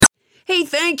Hey,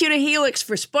 thank you to Helix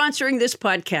for sponsoring this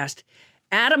podcast.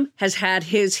 Adam has had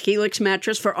his Helix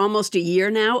mattress for almost a year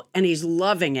now, and he's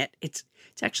loving it. It's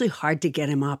actually hard to get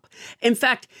him up. In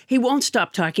fact, he won't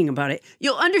stop talking about it.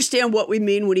 You'll understand what we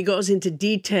mean when he goes into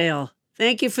detail.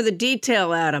 Thank you for the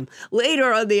detail, Adam,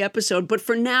 later on the episode. But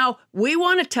for now, we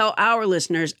want to tell our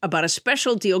listeners about a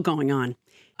special deal going on.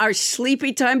 Our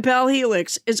Sleepy Time Pal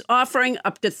Helix is offering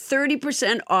up to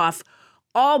 30% off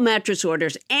all mattress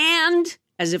orders, and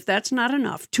as if that's not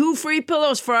enough, 2 free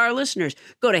pillows for our listeners.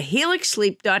 Go to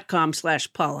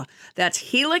helixsleep.com/Paula.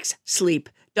 That's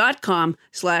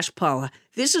helixsleep.com/Paula.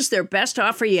 This is their best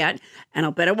offer yet, and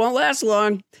I'll bet it won't last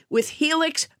long. With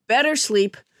Helix, better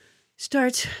sleep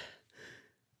starts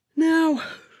now.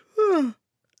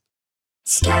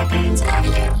 Scarpins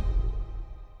Avenue.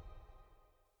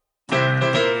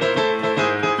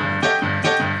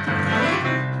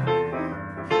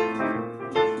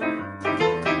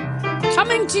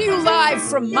 Coming to you live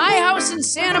from my house in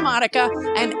Santa Monica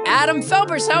and Adam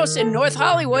Felber's house in North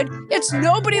Hollywood, it's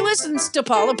Nobody Listens to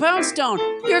Paula Poundstone,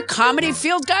 your comedy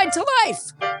field guide to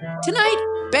life.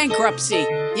 Tonight, bankruptcy.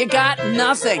 You got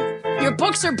nothing. Your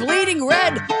books are bleeding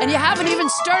red, and you haven't even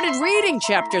started reading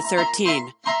chapter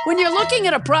 13. When you're looking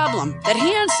at a problem that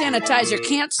hand sanitizer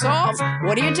can't solve,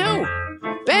 what do?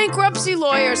 Bankruptcy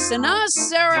lawyer Sanaz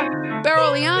Sarah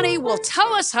Baroliani will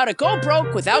tell us how to go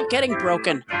broke without getting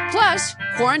broken. Plus,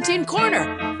 Quarantine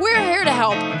Corner. We're here to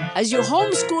help as you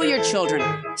homeschool your children.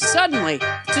 Suddenly,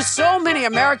 to so many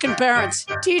American parents,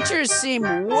 teachers seem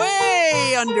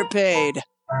way underpaid.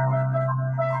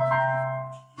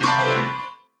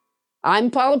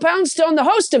 I'm Paula Poundstone, the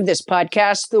host of this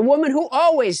podcast, the woman who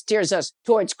always steers us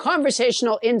towards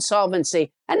conversational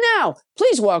insolvency. And now,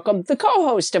 please welcome the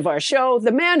co-host of our show,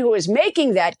 the man who is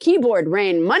making that keyboard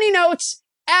rain money notes,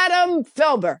 Adam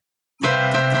Felber.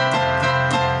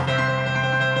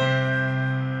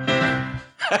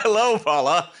 Hello,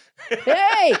 Paula.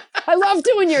 Hey, I love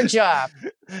doing your job.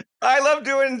 I love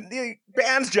doing the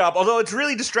band's job, although it's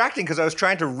really distracting because I was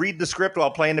trying to read the script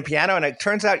while playing the piano, and it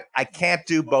turns out I can't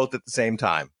do both at the same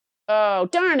time. Oh,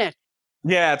 darn it.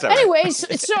 Yeah, it's all right.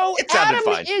 Anyways, so Adam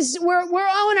fine. we're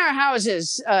all in our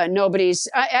houses, nobody's.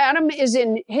 Adam is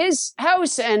in his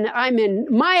house, and I'm in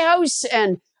my house,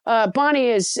 and Bonnie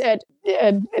is at...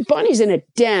 Bonnie's in a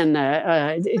den.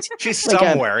 She's like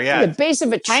somewhere, yeah. The base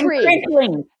of a tree. I'm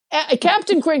crinkling.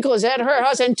 Captain Crinkle is at her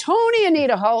house, and Tony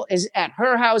Anita Hull is at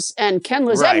her house, and Ken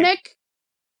Lezebnik. Right.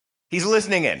 He's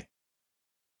listening in.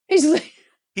 He's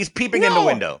peeping in the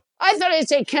window. I thought I'd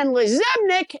say Ken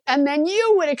Lezebnik, and then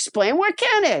you would explain where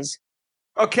Ken is.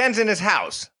 Oh, Ken's in his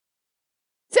house.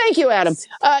 Thank you, Adam.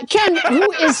 Ken, who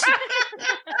is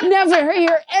never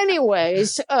here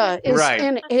anyways, is Right.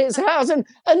 in his house. And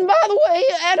by the way,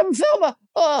 Adam Felber,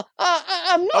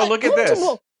 I'm not look at this.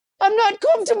 comfortable. I'm not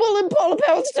comfortable in Paula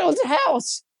Poundstone's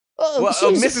house.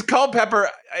 Mrs. Culpepper,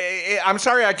 I'm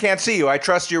sorry I can't see you. I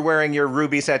trust you're wearing your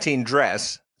ruby sateen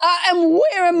dress. I am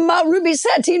wearing my ruby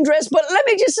sateen dress, but let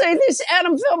me just say this,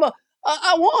 Adam Felber.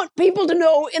 I want people to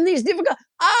know in these difficult...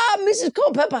 Mrs.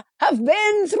 Culpepper, have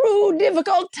been through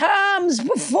difficult times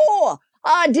before.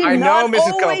 I know,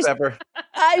 Mrs. Culpepper.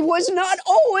 I was not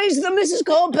always the Mrs.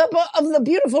 Culpepper of the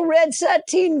beautiful red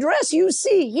sateen dress you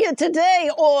see here today,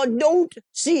 or don't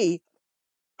see.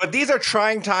 But these are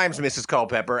trying times, Mrs.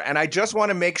 Culpepper, and I just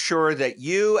want to make sure that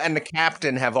you and the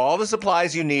captain have all the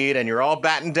supplies you need and you're all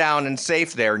battened down and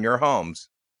safe there in your homes.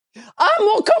 I'm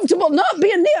more comfortable not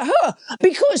being near her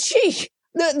because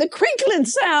the crinkling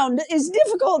sound is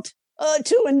difficult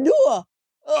to endure.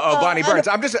 Bonnie Burns,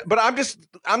 I'm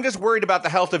just worried about the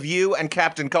health of you and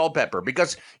Captain Culpepper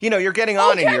because, you're getting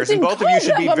on in years and both of you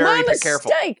should be very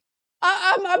careful.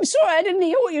 I'm sorry, I didn't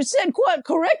hear what you said quite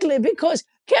correctly because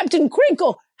Captain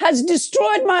Crinkle has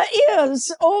destroyed my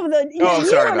ears over the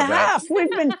year and a half we've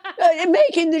been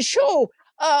making the show.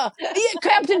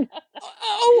 Captain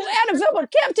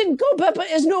Culpepper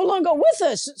is no longer with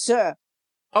us, sir.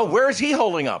 Oh, where is he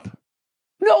holding up?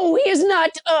 No, he is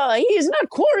not. He is not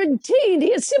quarantined.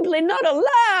 He is simply not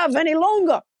alive any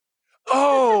longer.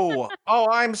 Oh,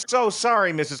 I'm so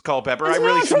sorry, Mrs. Culpepper. It's I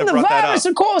really not shouldn't from have the brought virus, that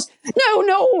up. of course.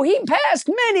 No, he passed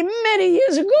many, many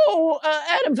years ago,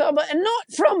 Adam Felber, and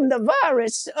not from the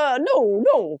virus.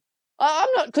 No. I'm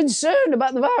not concerned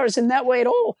about the virus in that way at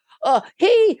all.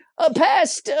 He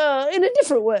passed in a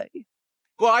different way.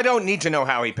 Well, I don't need to know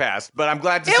how he passed, but I'm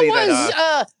glad to see It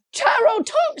that.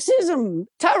 Tyrotoxism.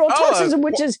 Tyrotoxism,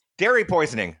 which is... Dairy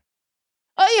poisoning.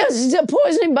 Yes,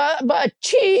 poisoning by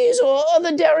cheese or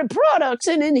other dairy products.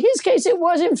 And in his case, it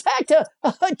was, in fact, a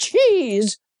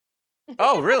cheese.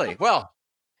 Oh, really? Well,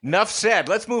 enough said.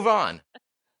 Let's move on.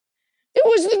 It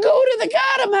was the goat that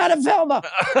got him, Adam Felber.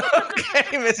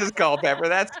 Okay, Mrs. Culpepper,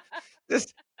 that's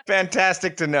just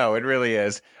fantastic to know. It really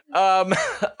is. All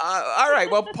right,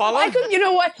 well, Paula. You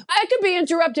know what? I could be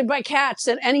interrupted by cats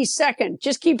at any second.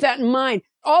 Just keep that in mind.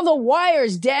 All the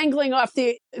wires dangling off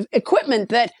the equipment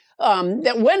that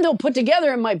Wendell put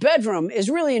together in my bedroom is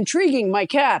really intriguing my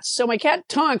cats. So my cat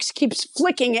Tonks keeps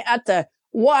flicking at the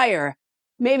wire.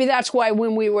 Maybe that's why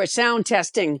when we were sound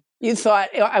testing, you thought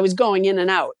I was going in and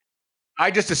out. I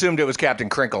just assumed it was Captain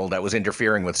Crinkle that was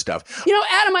interfering with stuff. You know,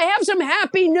 Adam, I have some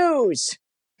happy news.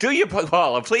 Do you,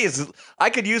 Paula? Please, I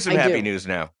could use some happy news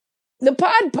now. The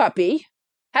pod puppy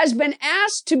has been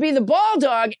asked to be the ball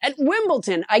dog at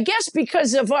Wimbledon, I guess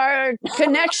because of our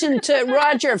connection to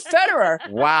Roger Federer.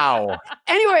 Wow.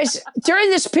 Anyways, during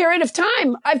this period of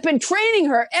time, I've been training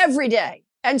her every day.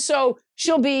 And so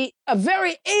she'll be a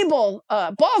very able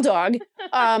ball dog.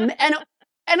 And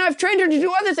I've trained her to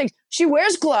do other things. She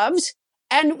wears gloves.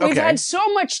 And we've had so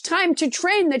much time to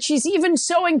train that she's even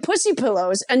sewing pussy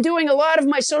pillows and doing a lot of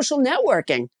my social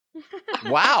networking.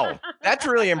 Wow. That's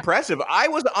really impressive. I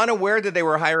was unaware that they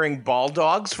were hiring ball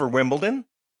dogs for Wimbledon.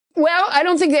 Well, I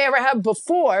don't think they ever have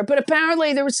before, but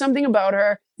apparently there was something about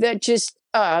her that just,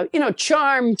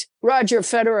 charmed Roger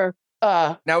Federer.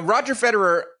 Now, Roger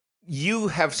Federer, you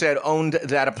have said, owned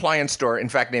that appliance store, in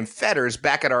fact, named Fedder's,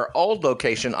 back at our old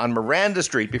location on Miranda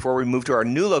Street before we moved to our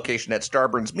new location at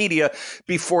Starburns Media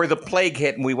before the plague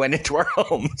hit and we went into our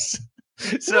homes.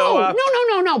 So,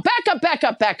 No.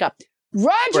 Back up.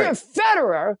 Roger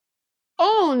Federer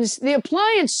owns the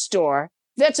appliance store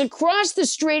that's across the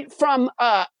street from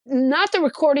not the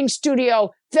recording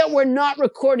studio that we're not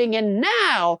recording in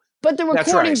now, but the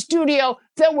recording studio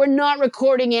that we're not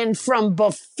recording in from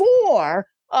before.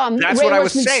 That's Ray what I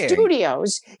was Horseman saying.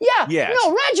 Studios. Yeah. Yes. No,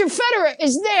 Roger Federer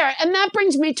is there. And that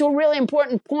brings me to a really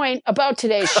important point about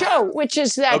today's show, which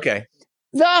is that the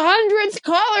 100th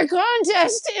caller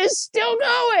contest is still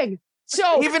going.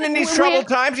 So even in these troubled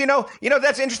times, you know,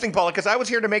 that's interesting, Paula, because I was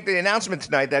here to make the announcement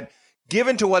tonight that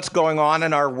given to what's going on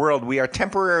in our world, we are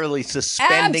temporarily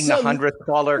suspending the 100th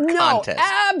caller contest.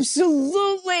 No,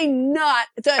 absolutely not.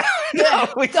 The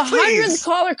 100th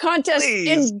caller contest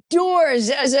endures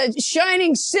as a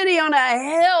shining city on a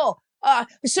hill.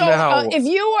 If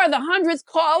you are the 100th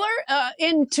caller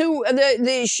into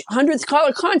the 100th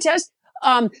caller contest,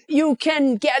 you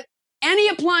can get any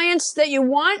appliance that you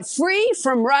want free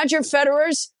from Roger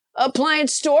Federer's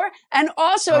appliance store. And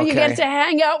also you get to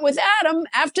hang out with Adam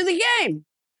after the game.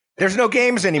 There's no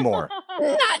games anymore.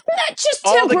 Not just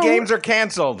all the games are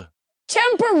canceled.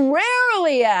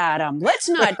 Temporarily, Adam. Let's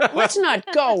not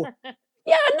go.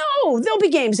 Yeah, no, there'll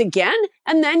be games again.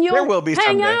 And then you'll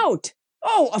hang out.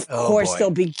 Oh, of course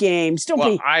there'll be games.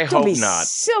 I hope not.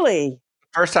 Silly.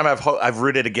 First time I've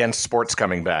rooted against sports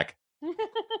coming back.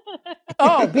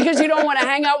 Oh, because you don't want to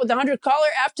hang out with the 100th caller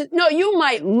after? No, you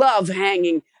might love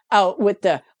hanging out with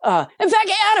the, in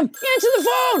fact, Adam, answer the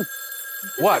phone.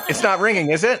 What? It's not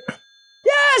ringing, is it?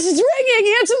 Yes, it's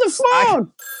ringing. Answer the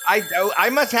phone. I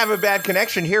must have a bad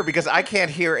connection here because I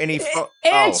can't hear any phone.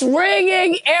 It's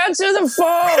ringing. Answer the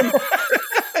phone.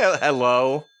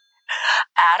 Hello.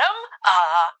 Adam,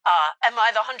 am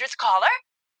I the 100th caller?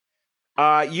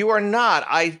 You are not.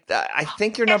 I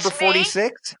think you're number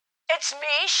 46. It's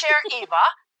me, Cher Eva.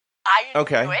 I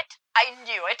knew it. I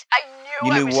knew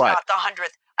I was not the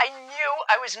 100th. I knew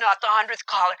I was not the 100th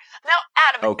caller. Now,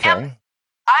 Adam,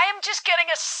 I am just getting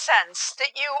a sense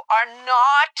that you are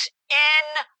not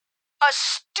in a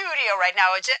studio right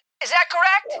now. Is that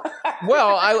correct?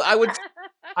 Well,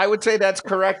 I would say that's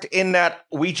correct in that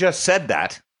we just said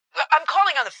that. I'm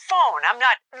calling on the phone. I'm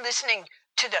not listening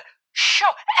to the show.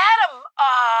 Adam,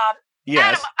 yes.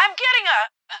 Adam, I'm getting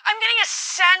a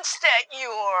sense that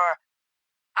you're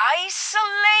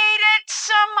isolated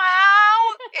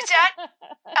somehow.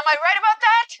 Am I right about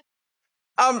that?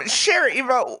 Sherry,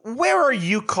 Eva, where are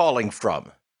you calling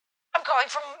from? I'm calling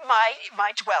from my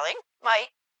dwelling, my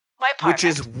apartment.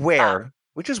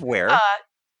 Which is where?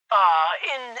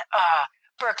 In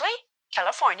Berkeley,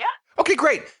 California. Okay,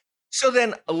 great. So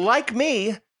then, like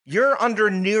me, you're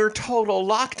under near total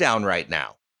lockdown right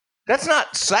now. That's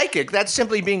not psychic. That's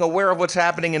simply being aware of what's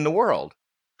happening in the world.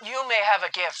 You may have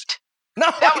a gift. No,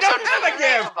 I don't have a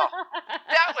gift.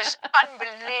 That was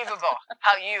unbelievable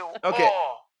how you... Okay.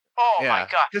 Oh my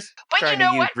God. But you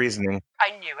know what? Reasoning.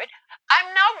 I knew it.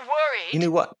 I'm not worried. You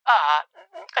knew what?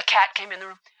 A cat came in the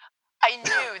room. I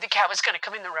knew the cat was going to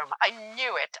come in the room. I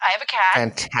knew it. I have a cat.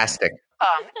 Fantastic.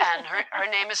 And her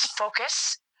name is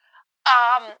Focus.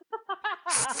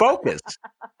 Focus?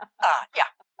 Yeah.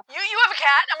 You have a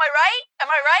cat, am I right? Am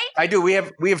I right? I do.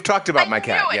 We have talked about my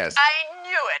cat. Yes. I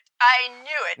knew it.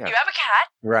 Yeah. You have a cat.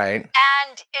 Right.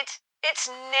 And its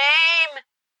name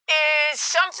is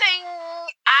something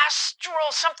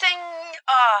astral, something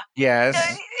Yes.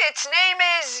 its name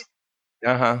is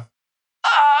Uh-huh.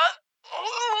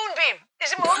 Moonbeam.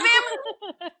 Is it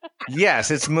Moonbeam?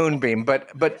 Yes, it's Moonbeam.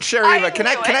 But Sherry, can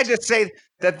I just say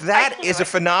that is a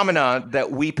phenomenon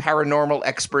that we paranormal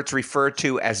experts refer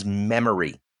to as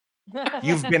memory.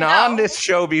 You've been on this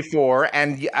show before,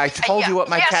 and I told you what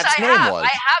my cat's name was.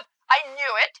 I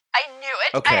knew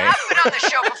it. Okay. I have been on the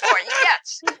show before.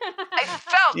 Yes, I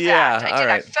felt that. I did. Right.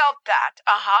 I felt that.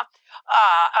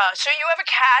 So you have a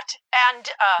cat, and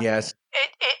yes.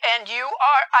 And you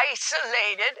are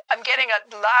isolated. I'm getting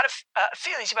a lot of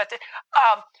feelings about this.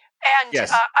 And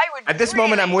yes. I would. At this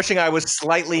moment, I'm wishing I was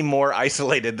slightly more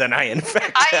isolated than I in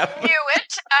fact am. I knew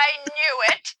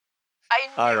it.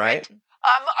 All right.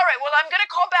 All right. Well, I'm going to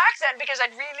call back then because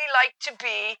I'd really like to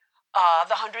be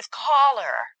the 100th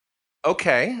caller.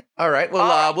 Okay. All right.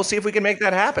 Well, we'll see if we can make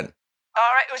that happen.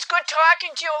 All right. It was good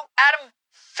talking to you, Adam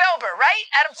Felber, right?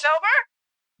 Adam Felber?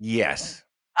 Yes.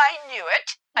 I knew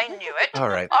it. All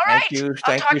right. All right. Thank you.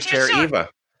 I'll Thank you, Cher Eva.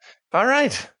 All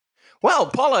right. Well,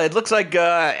 Paula, it looks like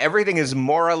everything is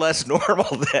more or less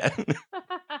normal then.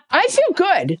 I feel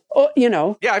good.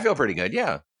 Yeah, I feel pretty good.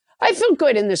 Yeah. I feel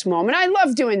good in this moment. I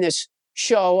love doing this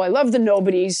show. I love the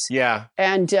nobodies. Yeah.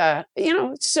 And,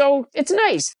 so it's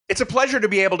nice. It's a pleasure to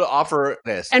be able to offer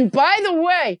this. And by the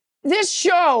way, this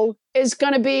show is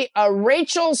going to be a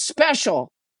Rachel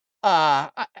special.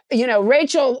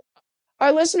 Rachel,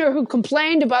 our listener who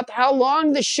complained about how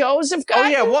long the shows have gotten. Oh,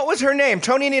 yeah. What was her name?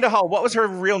 Tony Anita Hall. What was her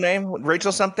real name?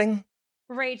 Rachel something?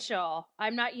 Rachel.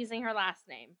 I'm not using her last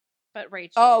name, but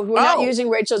Rachel. Oh, we're not using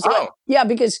Rachel's. Yeah,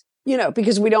 because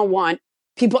we don't want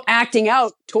people acting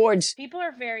out towards. People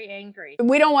are very angry.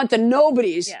 We don't want the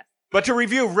nobodies. Yes. But to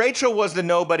review, Rachel was the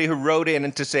nobody who wrote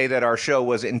in to say that our show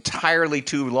was entirely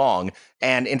too long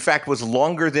and, in fact, was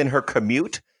longer than her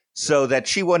commute, so that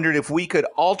she wondered if we could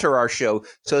alter our show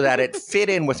so that it fit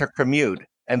in with her commute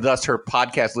and thus her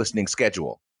podcast listening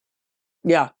schedule.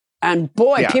 Yeah. And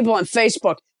boy, people on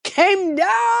Facebook came down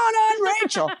on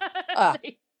Rachel.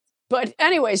 But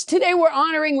anyways, today we're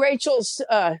honoring Rachel's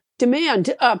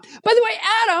demand. By the way,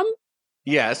 Adam.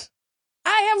 Yes.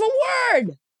 I have a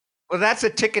word. Well, that's a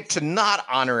ticket to not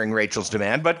honoring Rachel's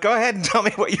demand, but go ahead and tell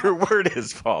me what your word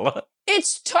is, Paula.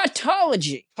 It's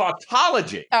tautology.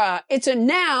 Tautology? It's a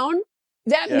noun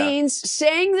that means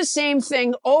saying the same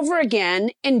thing over again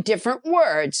in different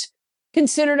words,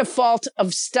 considered a fault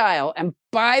of style. And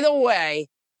by the way,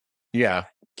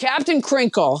 Captain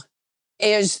Crinkle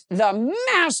is the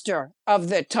master of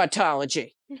the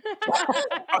tautology.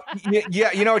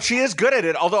 Yeah, she is good at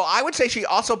it. Although I would say she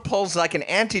also pulls like an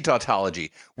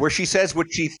anti-tautology, where she says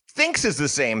what she thinks is the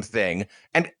same thing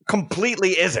and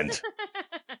completely isn't.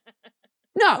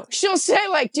 No, she'll say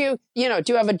like, do you have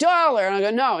 $1? And I go,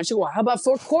 no. And she'll go, how about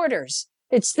 4 quarters?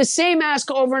 It's the same ask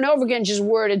over and over again, just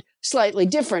worded slightly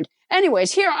different.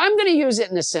 Anyways, here, I'm going to use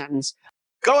it in a sentence.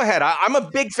 Go ahead. I'm a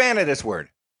big fan of this word.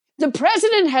 The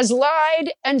president has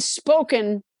lied and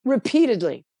spoken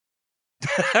repeatedly.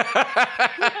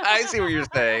 I see what you're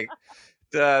saying.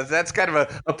 That's kind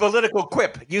of a political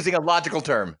quip using a logical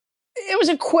term. It was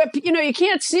a quip. You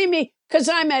can't see me because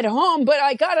I'm at home, but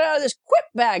I got it out of this quip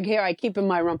bag here I keep in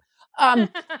my room. I'm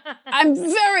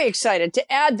very excited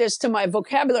to add this to my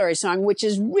vocabulary song, which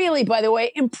is really, by the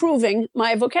way, improving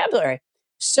my vocabulary.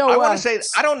 So I want to say,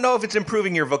 I don't know if it's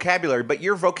improving your vocabulary, but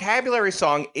your vocabulary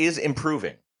song is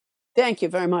improving. Thank you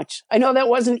very much. I know that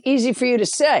wasn't ezy for you to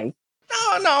say.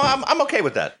 No, I'm okay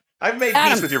with that. I've made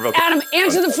peace with your vocabulary. Adam,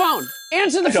 answer the phone.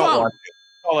 Answer the phone. Want to.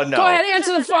 Oh, no. Go ahead,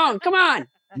 answer the phone. Come on.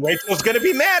 Rachel's going to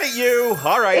be mad at you.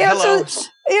 All right, hello.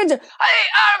 Hey, Adam,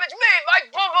 it's me, Mike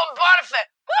Boom Boom Bonifant.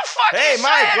 Who the fuck Hey,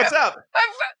 Mike, what's up?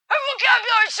 Her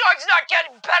vocabulary song's not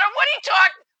getting better. What are you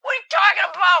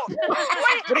talking about?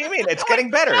 What do you mean? It's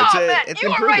getting better. No, It's you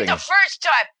improving. were right the first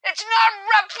time. It's not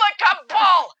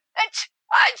replicable.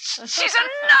 She's a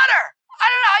nutter. I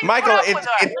don't know how you Michael, put up with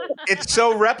her. it's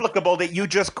so replicable that you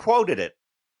just quoted it.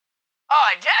 Oh,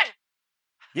 I did?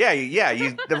 Yeah,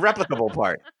 the replicable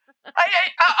part.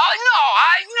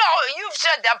 No, you've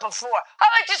said that before. I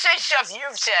like to say stuff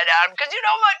you've said, Adam, because you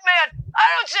know what, man? I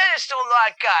don't say this to a lot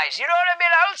of guys. You know what I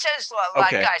mean? I don't say this to a lot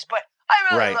of guys, but I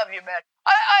really love you, man.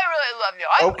 I really love you.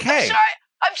 I'm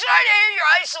sorry to hear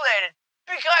you're isolated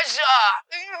because,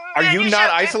 Are you not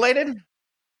isolated?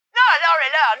 No, not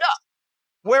right now, no.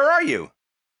 Where are you?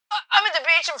 I'm at the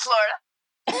beach in Florida.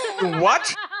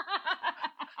 What?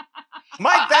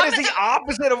 Mike, that is the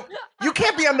opposite of. You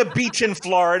can't be on the beach in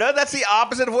Florida. That's the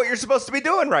opposite of what you're supposed to be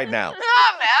doing right now. No,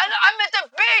 man, I'm at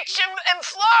the beach in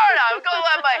Florida. I'm gonna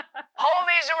let my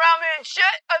homies around me and shit.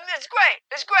 It's great.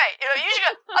 It's great. You know, you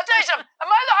should. I'll tell you something. Am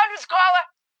I the 100th caller?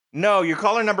 No, you're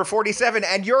caller number 47,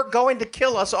 and you're going to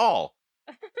kill us all.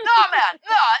 No, man.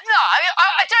 No.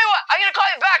 I tell you what. I'm gonna call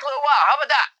you back in a little while. How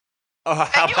about that?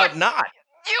 How about not?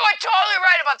 You are totally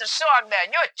right about the song,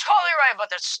 man. You're totally right about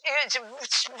this. It's a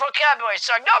vocabulary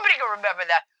song. Nobody can remember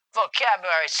that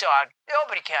vocabulary song.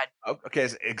 Nobody can. Okay,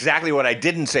 it's exactly what I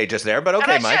didn't say just there, but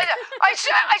okay, and Mike. I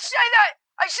say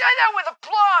that with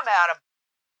aplomb, Adam.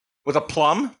 With a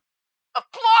plum?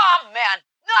 Aplomb, man.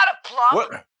 Not a plum. What?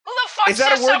 Who the fuck Is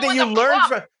that says a word something that you with a learned plum?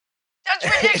 from? That's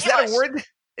ridiculous.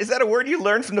 Is that a word you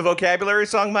learned from the vocabulary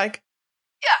song, Mike?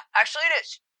 Yeah, actually it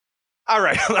is. All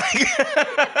right.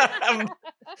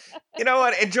 You know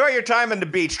what? Enjoy your time on the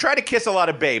beach. Try to kiss a lot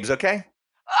of babes, okay? Yeah.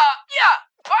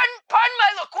 Pardon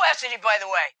my loquacity, by the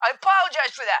way. I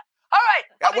apologize for that. All right.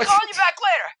 I'll be calling you back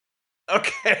later.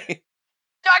 Okay.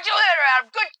 Talk to you later, Adam.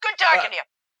 Good talking to you.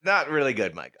 Not really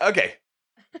good, Mike. Okay.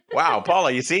 Wow,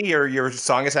 Paula, you see, your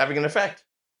song is having an effect.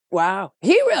 Wow.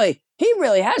 He really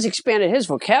has expanded his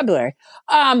vocabulary.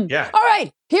 Yeah. All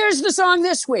right. Here's the song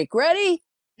this week. Ready?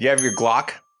 You have your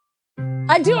Glock?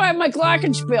 I do have my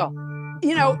glockenspiel.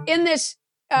 You know, in this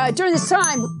during this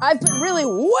time, I've been really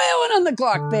wailing on the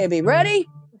Glock, baby. Ready?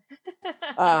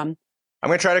 I'm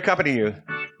going to try to accompany you.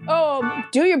 Oh,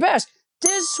 do your best.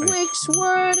 This week's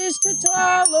word is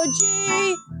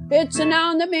tautology. It's a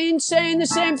noun that means saying the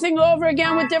same thing over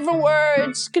again with different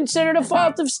words. Considered a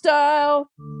fault of style.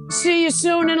 See you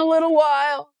soon in a little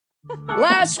while.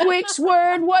 Last week's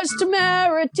word was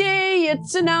temerity.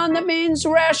 It's a noun that means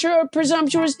rash or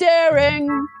presumptuous daring.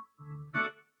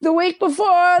 The week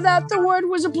before that, the word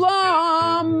was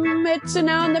aplomb. It's a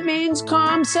noun that means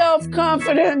calm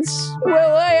self-confidence.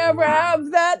 Will I ever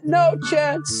have that? No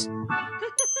chance.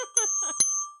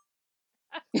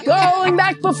 Going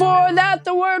back before that,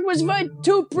 the word was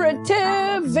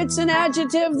vituperative. It's an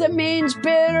adjective that means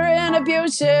bitter and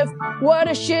abusive. What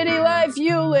a shitty life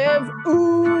you live.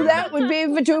 Ooh, that would be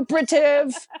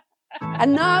vituperative.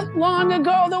 And not long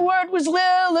ago, the word was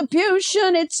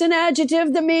Lilliputian. It's an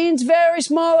adjective that means very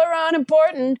small or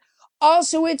unimportant.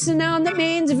 Also, it's a noun that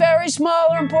means very small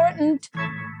or important.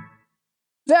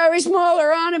 Very small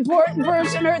or unimportant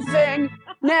person or thing.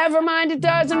 Never mind, it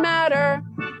doesn't matter.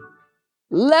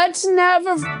 Let's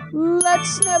never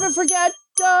forget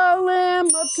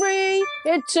dilemma free.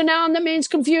 It's a noun that means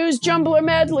confused jumble or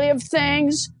medley of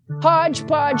things.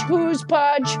 Hodgepodge, who's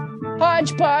podge,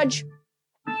 hodgepodge.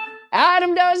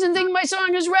 Adam doesn't think my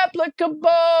song is replicable.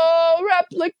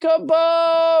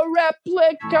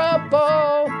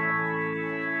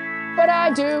 But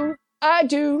I do.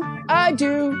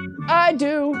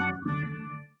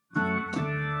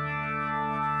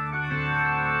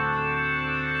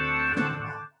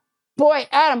 Boy,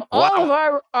 Adam, all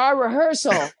of our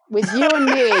rehearsal with you and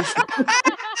me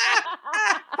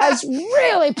has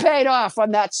really paid off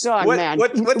on that song, man.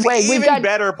 What's even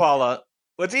better, Paula,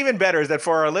 what's even better is that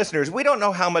for our listeners, we don't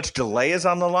know how much delay is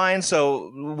on the line,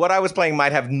 so what I was playing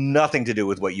might have nothing to do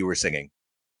with what you were singing.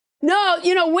 No,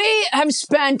 you know, we have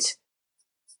spent...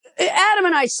 Adam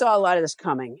and I saw a lot of this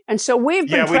coming, and so we've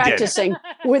been practicing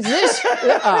with this...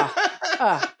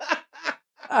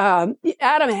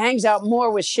 Adam hangs out more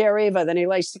with Shariva than he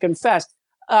likes to confess.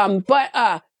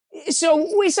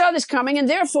 So we saw this coming, and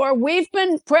therefore we've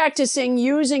been practicing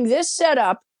using this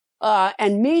setup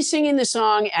and me singing the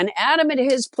song and Adam at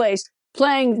his place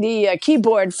playing the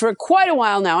keyboard for quite a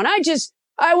while now. And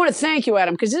I want to thank you,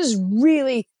 Adam, because this has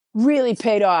really, really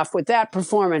paid off with that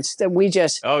performance that we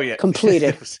just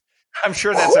completed. I'm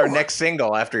sure that's our next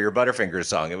single after your Butterfingers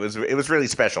song. It was really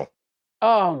special.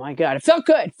 Oh my God. It felt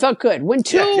good. When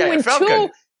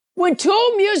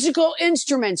two musical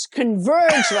instruments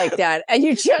converge like that, and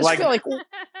you just feel like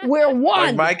we're one.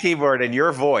 Like my keyboard and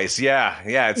your voice. Yeah.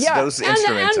 Those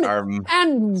instruments are.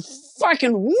 And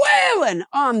fucking wailing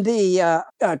on the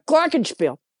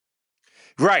glockenspiel.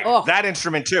 Right. Oh. That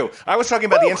instrument too. I was talking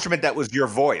about the instrument that was your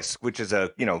voice, which is a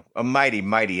mighty,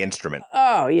 mighty instrument.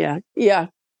 Oh yeah. Yeah.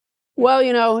 Well,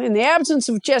 in the absence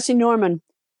of Jesse Norman,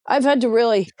 I've had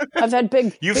big shoes I've had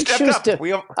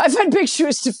big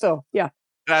shoes to fill. Yeah.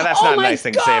 That's not a nice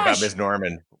thing to say about Ms.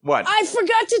 Norman. What? I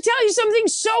forgot to tell you something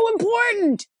so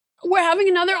important. We're having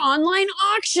another online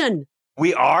auction.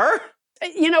 We are?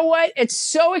 You know what? It's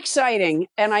so exciting.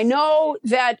 And I know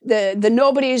that the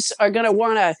nobodies are going to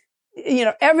want to,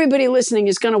 everybody listening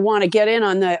is going to want to get in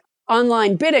on the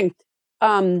online bidding.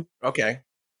 Okay.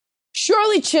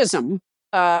 Shirley Chisholm,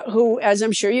 who, as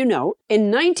I'm sure you know,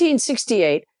 in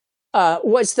 1968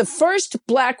 was the first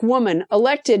black woman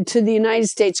elected to the United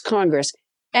States Congress.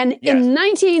 And in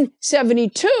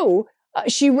 1972,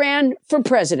 she ran for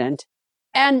president.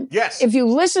 And if you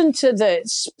listen to the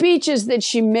speeches that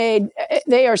she made,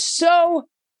 they are so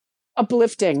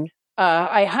uplifting.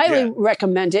 I highly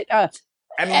recommend it. And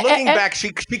looking back,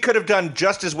 she could have done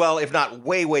just as well, if not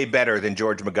way, way better than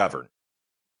George McGovern.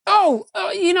 Oh,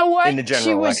 you know what? In the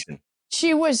general election.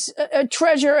 She was a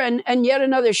treasure and yet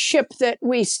another ship that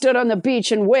we stood on the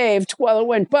beach and waved while it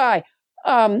went by.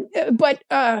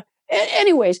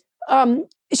 Anyways,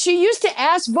 she used to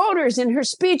ask voters in her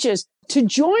speeches to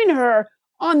join her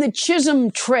on the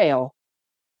Chisholm Trail.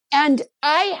 And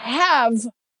I have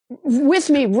with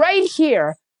me right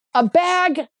here a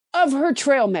bag of her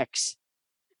trail mix.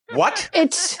 What?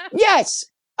 Yes,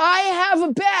 I have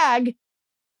a bag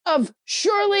of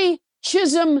Shirley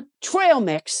Chisholm trail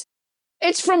mix.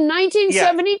 It's from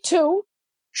 1972. Yeah.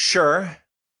 Sure.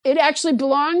 It actually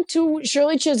belonged to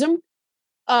Shirley Chisholm.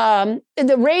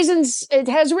 The raisins, it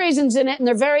has raisins in it, and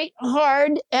they're very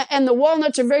hard, and the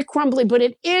walnuts are very crumbly, but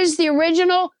it is the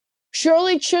original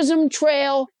Shirley Chisholm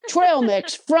trail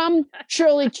mix from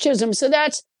Shirley Chisholm. So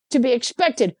that's to be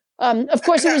expected. Of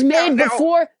course, it was made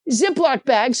before Ziploc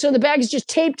bags, so the bag is just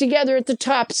taped together at the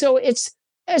top, so it's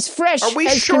as fresh as can be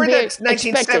expected. Are we sure that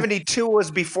 1972 was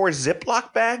before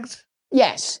Ziploc bags?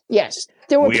 Yes.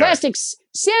 There were plastic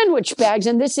sandwich bags,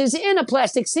 and this is in a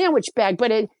plastic sandwich bag,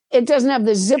 but it doesn't have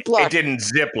the Ziploc. It didn't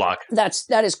Ziploc.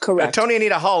 That is correct. Tony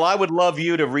Anita Hull, I would love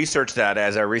you to research that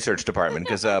as our research department,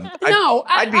 because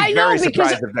I'd be very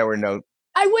surprised if there were no...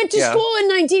 I went to school in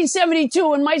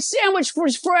 1972, and my sandwich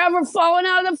was forever falling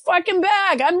out of the fucking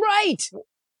bag. I'm right.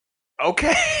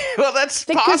 Okay, well, that's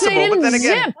because possible, they didn't but then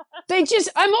again...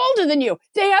 I'm older than you.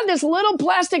 They had this little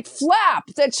plastic flap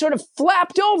that sort of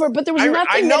flapped over, but there was nothing that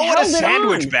held it on. I know what a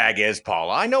sandwich bag is,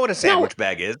 Paula. I know what a sandwich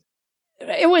bag is.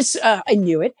 It was, I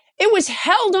knew it. It was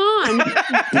held on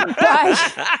by...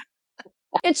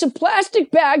 It's a plastic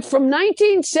bag from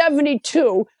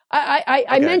 1972.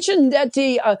 I mentioned that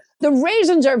the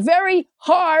raisins are very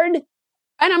hard,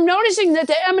 and I'm noticing that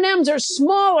the M&Ms are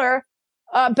smaller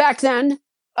back then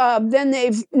than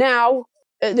they've now,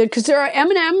 because there are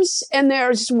M&Ms and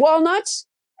there's walnuts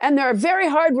and there are very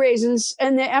hard raisins,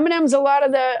 and the M&Ms, a lot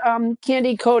of the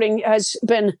candy coating has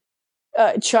been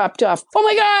chopped off. Oh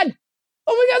my God!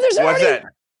 There's already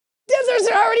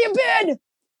a bid.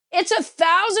 It's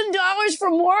 $1,000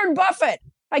 from Warren Buffett.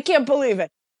 I can't believe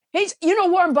it.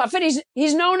 Warren Buffett,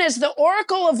 he's known as the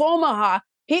Oracle of Omaha,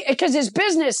 because his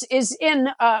business is in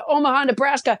Omaha,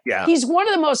 Nebraska. Yeah. He's one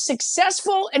of the most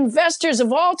successful investors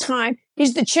of all time.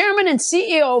 He's the chairman and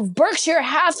CEO of Berkshire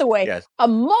Hathaway, a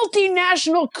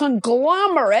multinational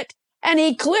conglomerate, and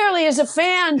he clearly is a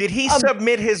fan. Did he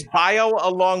submit his bio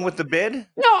along with the bid?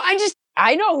 No,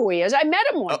 I know who he is. I met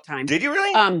him one time. Did you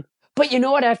really? But you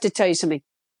know what? I have to tell you something.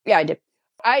 Yeah, I did.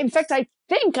 In fact, I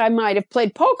think I might have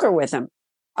played poker with him.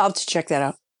 I'll have to check that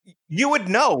out. You would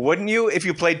know, wouldn't you, if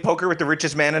you played poker with the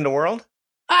richest man in the world?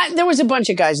 There was a bunch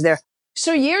of guys there.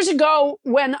 So years ago,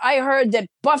 when I heard that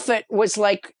Buffett was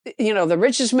like, the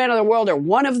richest man in the world, or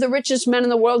one of the richest men in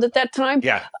the world at that time,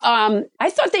 I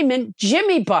thought they meant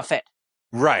Jimmy Buffett.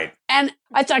 Right. And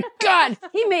I thought, God,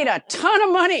 he made a ton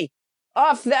of money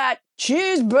off that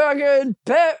cheeseburger.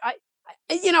 I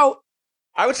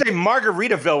would say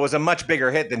Margaritaville was a much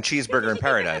bigger hit than Cheeseburger in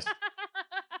Paradise.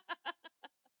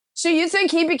 So you think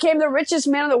he became the richest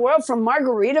man in the world from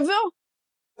Margaritaville?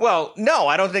 Well, no,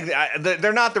 I don't think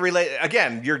they're not the relate.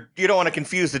 Again, you don't want to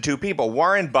confuse the two people.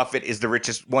 Warren Buffett is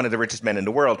one of the richest men in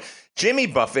the world. Jimmy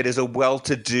Buffett is a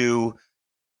well-to-do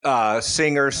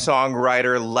singer,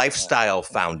 songwriter, lifestyle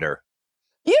founder.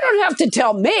 You don't have to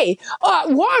tell me.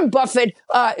 Warren Buffett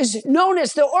is known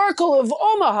as the Oracle of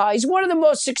Omaha. He's one of the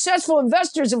most successful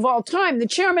investors of all time, the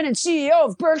chairman and CEO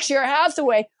of Berkshire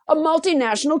Hathaway, a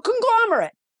multinational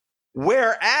conglomerate.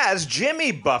 Whereas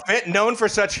Jimmy Buffett, known for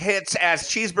such hits as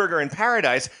Cheeseburger in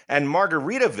Paradise and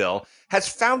Margaritaville, has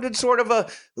founded sort of a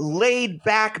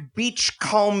laid-back,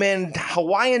 beachcombing,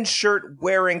 Hawaiian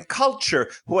shirt-wearing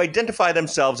culture who identify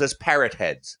themselves as parrot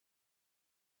heads.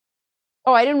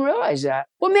 Oh, I didn't realize that.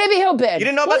 Well, maybe he'll bid. You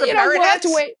didn't know about the parrot we'll heads?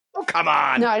 Have to wait. Oh, come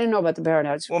on. No, I didn't know about the parrot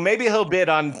heads. Well, maybe he'll bid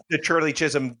on the Shirley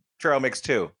Chisholm trail mix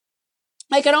too.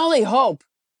 I can only hope.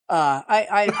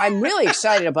 I'm really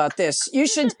excited about this. You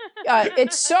should.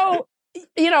 It's so.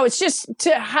 It's just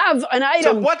to have an item.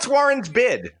 So what's Warren's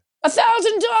bid?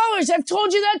 $1,000. I've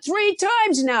told you that 3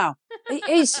 times now.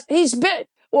 He's bid.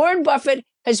 Warren Buffett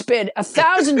has bid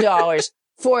 $1,000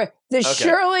 for the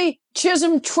Shirley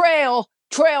Chisholm Trail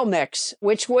trail mix,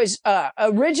 which was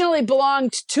originally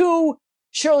belonged to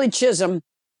Shirley Chisholm,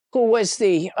 who was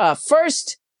the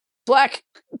first Black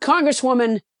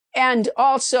Congresswoman and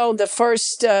also the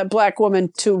first Black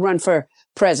woman to run for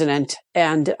president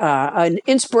and an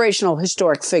inspirational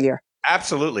historic figure.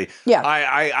 Absolutely. Yeah.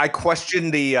 I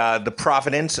question the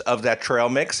provenance of that trail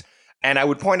mix. And I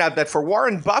would point out that for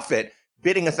Warren Buffett,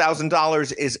 bidding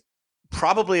 $1,000 is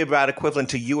probably about equivalent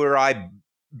to you or I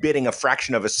bidding a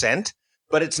fraction of a cent.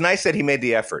 But it's nice that he made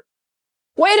the effort.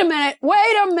 Wait a minute.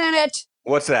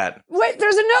 What's that? Wait,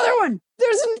 there's another one.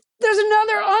 There's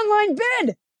another online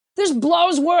bid. This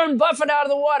blows Warren Buffett out of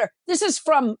the water. This is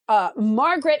from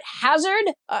Margaret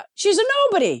Hazard. She's a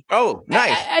nobody. Oh,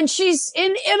 nice. And she's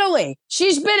in Italy.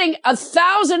 She's bidding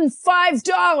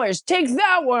 $1,005. Take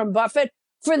that, Warren Buffett,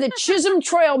 for the Chisholm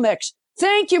Trail Mix.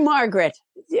 Thank you, Margaret.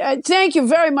 Thank you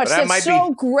very much. That's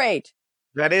so great.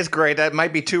 That is great. That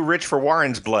might be too rich for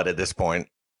Warren's blood at this point.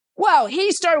 Well,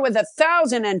 he started with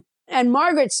 1,000 and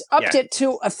Margaret's upped it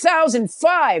to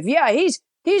 1,005. Yeah, he's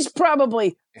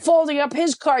probably folding up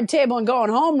his card table and going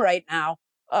home right now.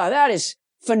 That is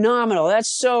phenomenal. That's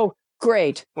so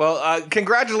great. Well,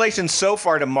 congratulations so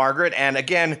far to Margaret. And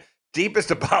again,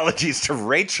 deepest apologies to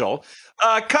Rachel.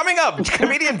 Coming up,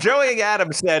 comedian Joey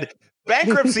Adams said,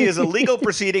 bankruptcy is a legal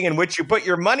proceeding in which you put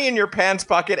your money in your pants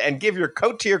pocket and give your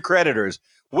coat to your creditors.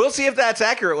 We'll see if that's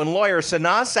accurate when lawyer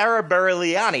Sanaa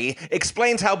Sarabariliani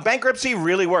explains how bankruptcy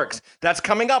really works. That's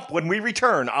coming up when we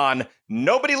return on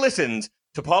Nobody Listens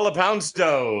to Paula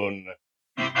Poundstone.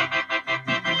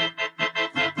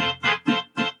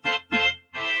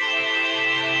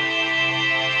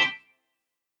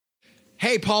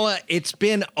 Hey, Paula, it's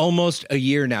been almost a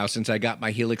year now since I got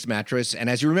my Helix mattress. And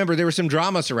as you remember, there was some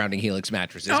drama surrounding Helix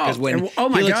mattresses. Because when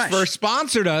Helix first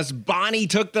sponsored us, Bonnie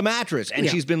took the mattress. And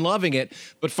she's been loving it.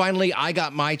 But finally, I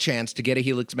got my chance to get a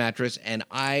Helix mattress. And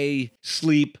I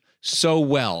sleep so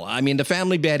well. I mean, the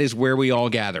family bed is where we all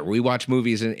gather. We watch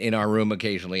movies in our room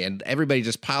occasionally. And everybody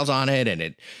just piles on it.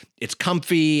 And it's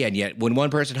comfy. And yet, when one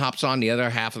person hops on, the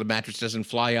other half of the mattress doesn't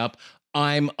fly up.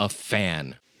 I'm a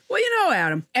fan. Well, you know,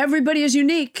 Adam, everybody is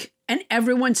unique and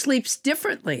everyone sleeps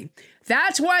differently.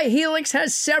 That's why Helix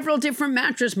has several different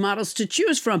mattress models to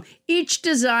choose from, each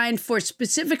designed for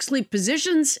specific sleep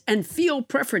positions and feel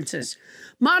preferences.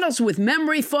 Models with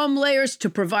memory foam layers to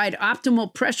provide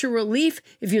optimal pressure relief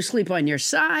if you sleep on your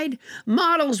side.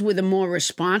 Models with a more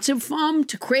responsive foam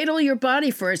to cradle your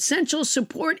body for essential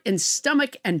support in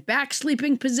stomach and back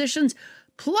sleeping positions.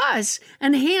 Plus,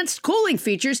 enhanced cooling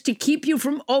features to keep you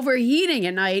from overheating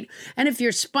at night. And if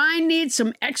your spine needs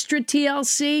some extra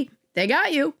TLC, they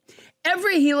got you.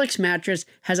 Every Helix mattress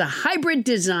has a hybrid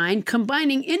design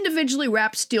combining individually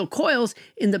wrapped steel coils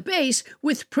in the base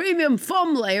with premium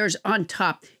foam layers on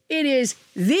top. It is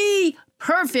the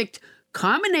perfect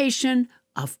combination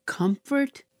of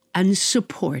comfort and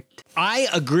support. I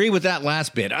agree with that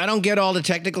last bit. I don't get all the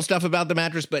technical stuff about the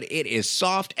mattress, but it is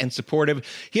soft and supportive.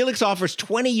 Helix offers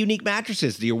 20 unique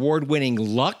mattresses, the award-winning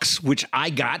Luxe, which I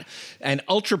got, and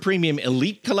ultra-premium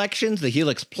Elite collections, the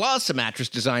Helix Plus, a mattress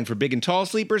designed for big and tall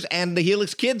sleepers, and the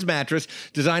Helix Kids mattress,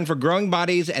 designed for growing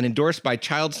bodies and endorsed by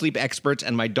child sleep experts,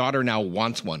 and my daughter now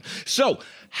wants one. So,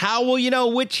 how will you know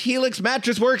which Helix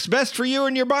mattress works best for you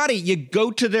and your body? You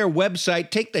go to their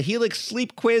website, take the Helix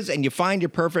sleep quiz, and you find your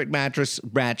perfect mattress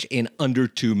match in under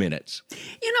 2 minutes.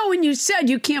 You know, when you said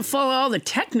you can't follow all the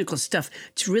technical stuff,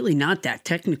 it's really not that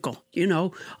technical. You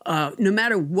know, no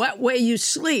matter what way you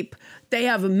sleep, they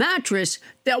have a mattress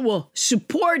that will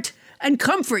support and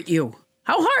comfort you.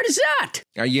 How hard is that?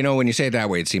 You know, when you say it that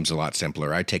way, it seems a lot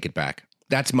simpler. I take it back.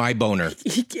 That's my boner.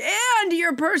 And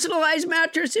your personalized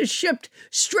mattress is shipped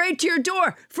straight to your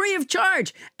door, free of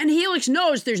charge. And Helix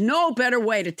knows there's no better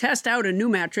way to test out a new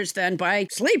mattress than by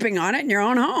sleeping on it in your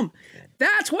own home.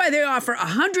 That's why they offer a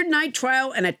 100-night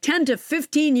trial and a 10 to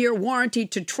 15-year warranty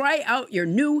to try out your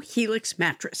new Helix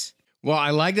mattress. Well,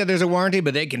 I like that there's a warranty,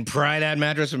 but they can pry that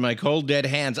mattress with my cold, dead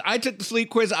hands. I took the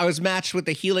sleep quiz. I was matched with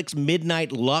the Helix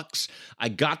Midnight Luxe. I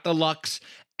got the Luxe,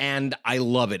 and I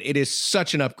love it. It is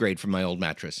such an upgrade from my old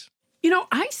mattress. You know,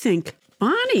 I think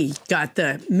Bonnie got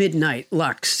the Midnight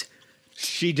Luxe.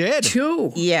 She did.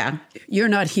 Too. Yeah. You're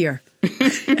not here.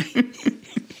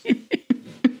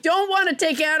 Don't want to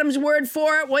take Adam's word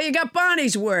for it? Well, you got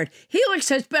Bonnie's word. Helix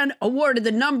has been awarded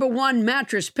the #1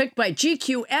 mattress picked by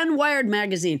GQ and Wired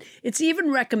magazine. It's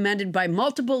even recommended by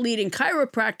multiple leading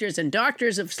chiropractors and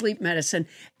doctors of sleep medicine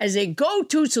as a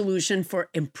go-to solution for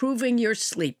improving your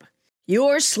sleep.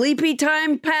 Your sleepy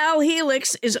time pal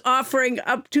Helix is offering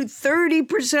up to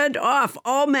 30% off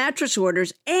all mattress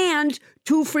orders and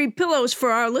 2 free pillows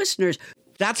for our listeners.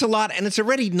 That's a lot, and it's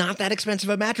already not that expensive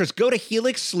a mattress. Go to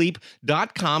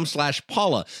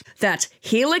helixsleep.com/Paula. That's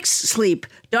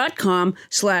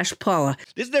helixsleep.com/Paula.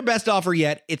 This is their best offer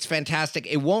yet. It's fantastic.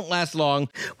 It won't last long.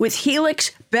 With Helix,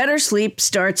 better sleep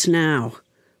starts now.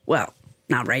 Well,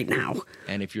 not right now.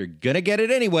 And if you're going to get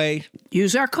it anyway,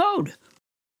 Use our code.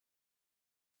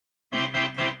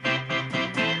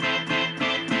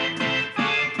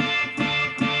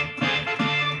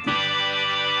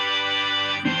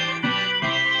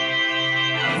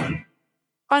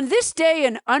 On this day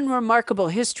in unremarkable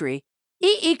history,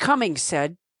 E.E. Cummings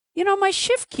said, my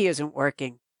shift key isn't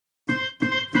working.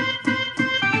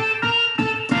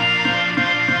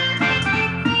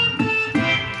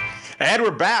 And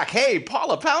we're back. Hey,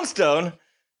 Paula Poundstone,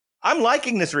 I'm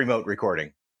liking this remote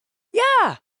recording.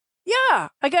 Yeah.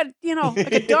 I got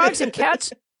dogs and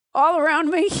cats all around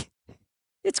me.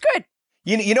 It's good.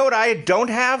 You know what I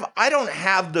don't have? I don't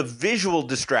have the visual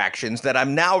distractions that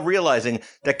I'm now realizing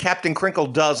that Captain Crinkle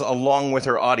does along with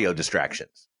her audio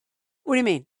distractions. What do you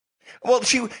mean? Well,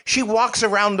 she walks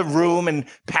around the room and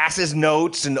passes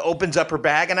notes and opens up her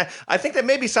bag. And I think that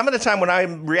maybe some of the time when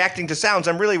I'm reacting to sounds,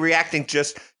 I'm really reacting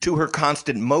just to her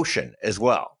constant motion as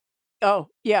well. Oh,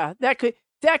 yeah, that could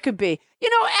be.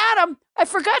 Adam, I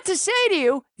forgot to say to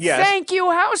you, Yes. Thank you,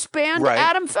 house band, Right.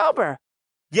 Adam Felber.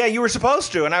 Yeah, you were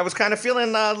supposed to. And I was kind of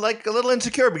feeling like a little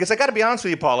insecure because I got to be honest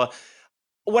with you, Paula.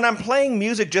 When I'm playing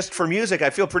music just for music, I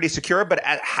feel pretty secure. But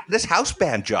this house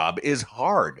band job is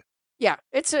hard. Yeah,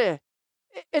 it's a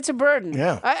burden.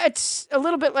 Yeah. It's a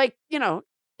little bit like,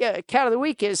 cat of the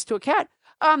week is to a cat.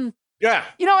 Yeah.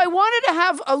 I wanted to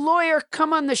have a lawyer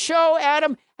come on the show,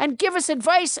 Adam, and give us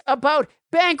advice about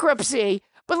bankruptcy.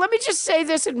 But let me just say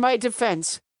this in my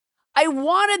defense. I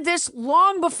wanted this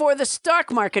long before the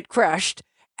stock market crashed.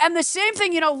 And the same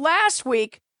thing, last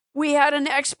week we had an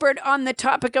expert on the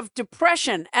topic of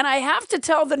depression. And I have to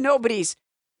tell the nobodies,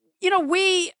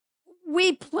 we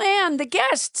plan the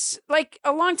guests like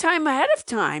a long time ahead of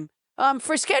time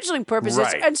for scheduling purposes.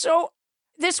 Right. And so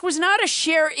this was not a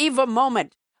Cher Eva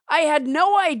moment. I had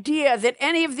no idea that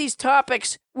any of these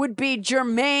topics would be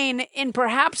germane in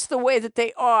perhaps the way that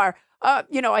they are.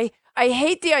 I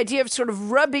hate the idea of sort of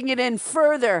rubbing it in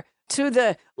further to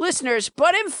the listeners.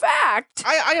 But in fact,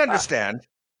 I understand.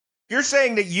 You're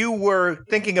saying that you were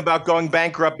thinking about going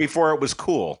bankrupt before it was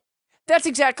cool. that's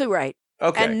exactly right.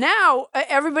 Okay. And now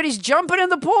everybody's jumping in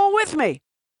the pool with me.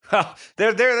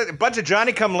 There are a bunch of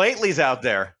Johnny-come-latelys out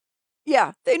there.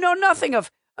 Yeah, they know nothing of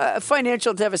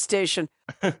financial devastation.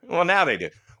 Well, now they do.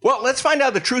 Well, let's find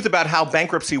out the truth about how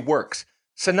bankruptcy works.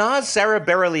 Sanaz Sarah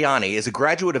Berliani is a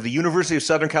graduate of the University of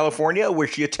Southern California, where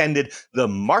she attended the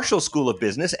Marshall School of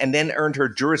Business and then earned her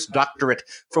Juris Doctorate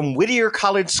from Whittier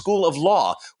College School of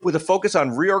Law with a focus on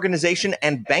reorganization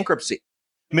and bankruptcy.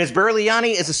 Ms.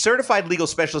 Berliani is a certified legal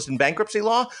specialist in bankruptcy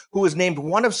law who was named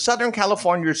one of Southern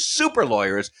California's super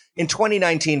lawyers in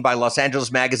 2019 by Los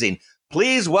Angeles Magazine.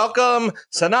 Please welcome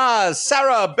Sanaz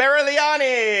Sarah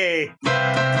Berliani.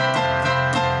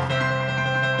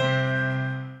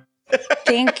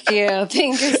 Thank you.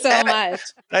 Thank you so much.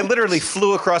 I literally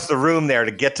flew across the room there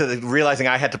to get to realizing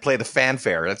I had to play the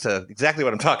fanfare. That's exactly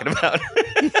what I'm talking about.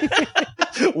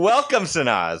 Welcome,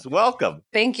 Sanaz. Welcome.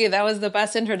 Thank you. That was the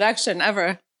best introduction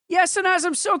ever. Yes, Sanaz,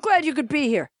 I'm so glad you could be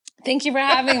here. Thank you for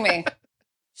having me.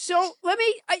 So let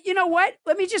me, you know what?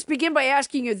 Let me just begin by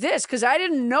asking you this, because I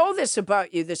didn't know this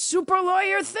about you. The super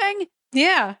lawyer thing?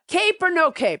 Yeah. Cape or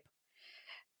no cape?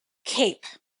 Cape.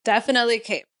 Definitely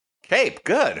cape. Cape,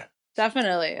 good.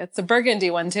 Definitely. It's a burgundy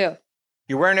one, too.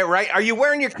 You're wearing it right? Are you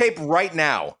wearing your cape right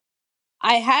now?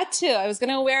 I had to. I was going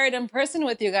to wear it in person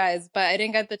with you guys, but I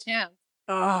didn't get the chance.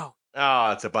 Oh,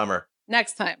 Oh, it's a bummer.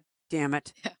 Next time. damn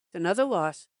it. It's another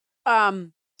loss.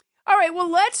 All right, well,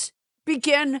 let's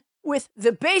begin with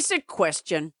the basic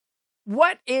question.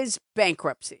 What is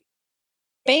bankruptcy?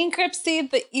 Bankruptcy,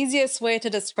 the easiest way to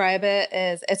describe it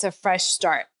is it's a fresh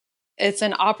start. It's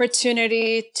an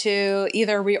opportunity to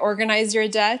either reorganize your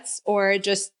debts or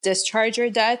just discharge your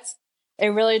debts. It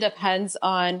really depends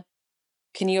on,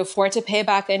 can you afford to pay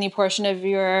back any portion of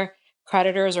your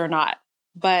creditors or not?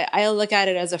 But I look at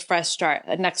it as a fresh start,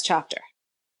 a next chapter.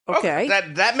 Okay.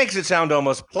 That makes it sound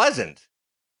almost pleasant.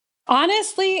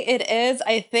 Honestly, it is.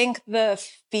 I think the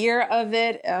fear of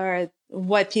it or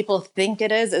what people think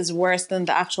it is worse than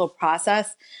the actual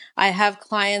process. I have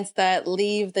clients that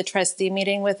leave the trustee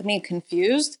meeting with me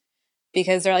confused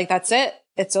because they're like, that's it.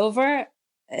 It's over.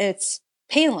 It's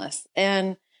painless.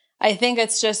 And I think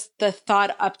it's just the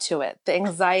thought up to it. The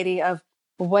anxiety of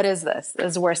what is this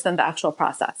is worse than the actual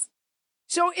process.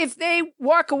 So if they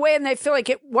walk away and they feel like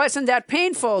it wasn't that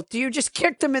painful, do you just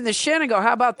kick them in the shin and go,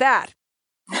 how about that?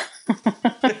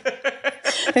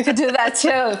 We could do that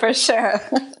too, for sure.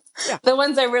 Yeah. The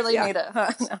ones that really Yeah. need it.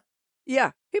 Huh? No.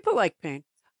 Yeah, people like pain.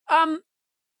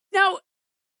 Now,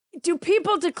 do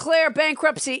people declare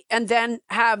bankruptcy and then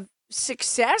have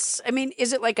success? I mean,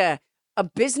 is it like a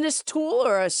business tool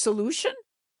or a solution?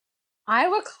 I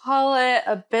would call it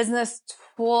a business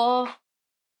tool.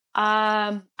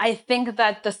 I think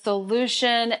that the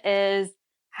solution is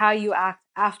how you act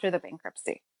after the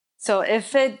bankruptcy. So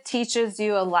if it teaches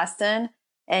you a lesson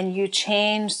and you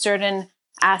change certain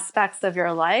aspects of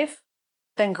your life,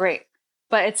 then great.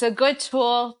 But it's a good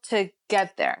tool to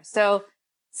get there. So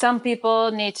some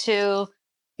people need to,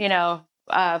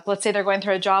 let's say they're going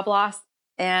through a job loss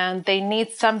and they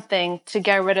need something to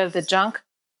get rid of the junk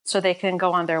so they can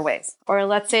go on their ways. Or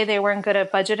let's say they weren't good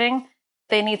at budgeting.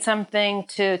 They need something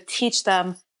to teach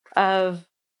them of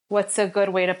what's a good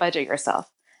way to budget yourself.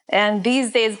 And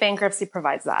these days, bankruptcy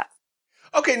provides that.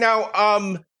 Okay,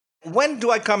 now, when do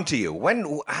I come to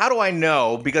you? How do I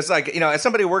know? Because, as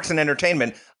somebody who works in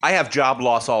entertainment, I have job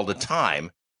loss all the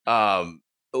time.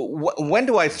 When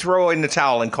do I throw in the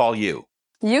towel and call you?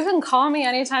 You can call me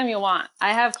anytime you want.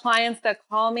 I have clients that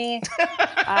call me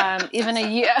even a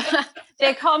year.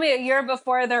 They call me a year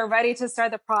before they're ready to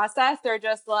start the process. They're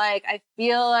just like, I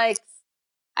feel like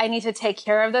I need to take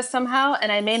care of this somehow.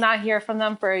 And I may not hear from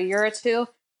them for a year or two.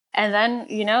 And then,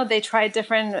 they tried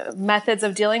different methods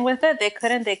of dealing with it. They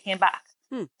couldn't, they came back.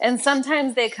 And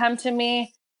sometimes they come to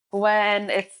me when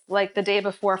it's like the day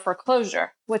before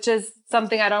foreclosure, which is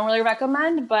something I don't really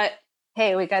recommend, but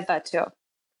hey, we got that too.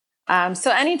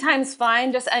 So anytime's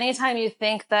fine. Just anytime you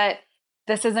think that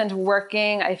this isn't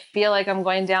working, I feel like I'm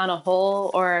going down a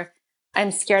hole or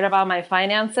I'm scared about my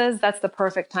finances, that's the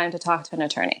perfect time to talk to an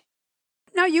attorney.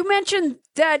 Now, you mentioned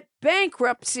that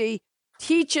bankruptcy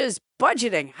teaches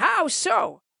budgeting. How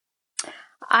so?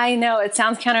 I know it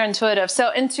sounds counterintuitive.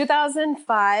 So in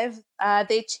 2005,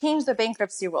 they changed the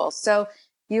bankruptcy rules. So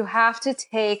you have to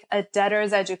take a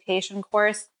debtor's education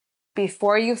course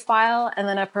before you file and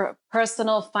then a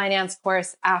personal finance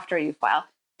course after you file.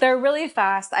 They're really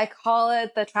fast. I call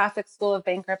it the traffic school of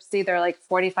bankruptcy. They're like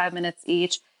 45 minutes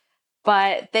each,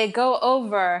 but they go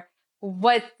over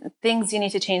what things you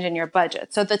need to change in your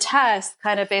budget. So the test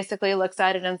kind of basically looks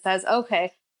at it and says,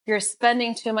 okay, you're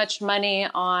spending too much money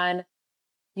on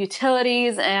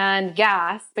utilities and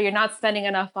gas, but you're not spending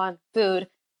enough on food.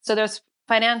 So there's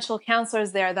financial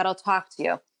counselors there that'll talk to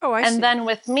you. Oh, I see. And then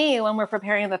with me, when we're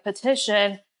preparing the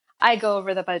petition, I go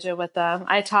over the budget with them.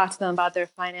 I talk to them about their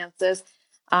finances.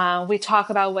 We talk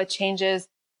about what changes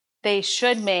they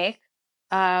should make,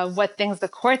 what things the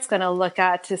court's going to look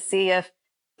at to see if,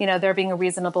 they're being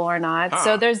reasonable or not.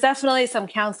 So there's definitely some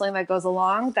counseling that goes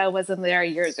along that wasn't there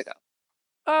years ago.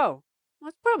 Oh,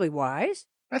 that's probably wise.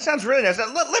 That sounds really nice.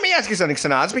 Let me ask you something,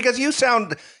 Sanaz, because you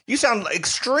sound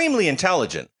extremely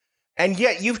intelligent, and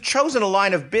yet you've chosen a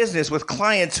line of business with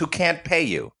clients who can't pay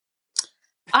you.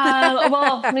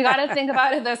 Well, we got to think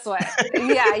about it this way.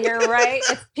 Yeah, you're right.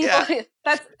 It's people.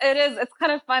 Yeah. It's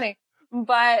kind of funny,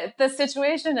 but the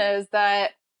situation is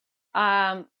that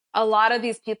a lot of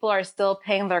these people are still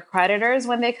paying their creditors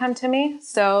when they come to me.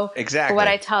 So exactly what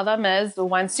I tell them is,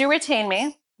 once you retain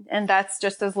me, and that's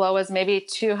just as low as maybe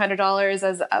 $200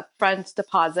 as upfront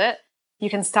deposit, you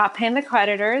can stop paying the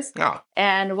creditors,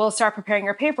 and we'll start preparing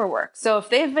your paperwork. So if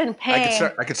they've been paying,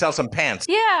 I could sell some pants.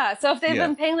 Yeah. So if they've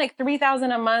been paying like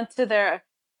 $3,000 a month to their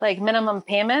like minimum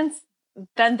payments,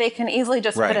 then they can easily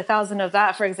just put $1,000 of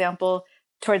that, for example,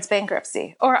 towards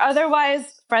bankruptcy. Or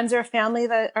otherwise, friends or family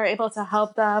that are able to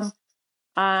help them.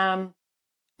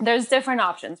 There's different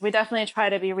options. We definitely try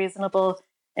to be reasonable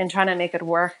in trying to make it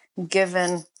work,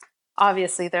 given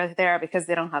obviously they're there because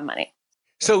they don't have money.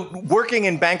 So working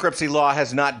in bankruptcy law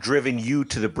has not driven you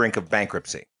to the brink of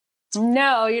bankruptcy?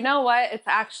 No, you know what? It's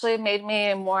actually made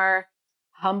me more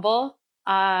humble.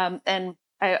 And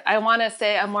I want to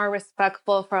say I'm more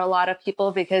respectful for a lot of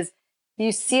people because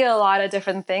you see a lot of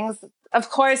different things. Of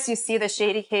course, you see the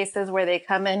shady cases where they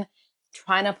come in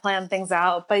trying to plan things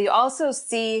out, but you also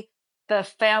see the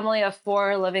family of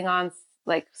four living on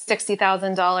like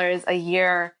 $60,000 a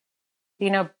year,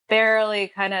 barely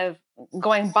kind of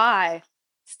going by,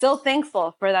 still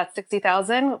thankful for that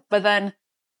 60,000. And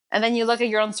then you look at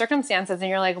your own circumstances and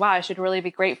you're like, wow, I should really be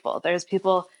grateful. There's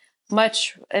people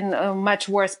in a much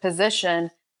worse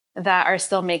position that are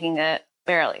still making it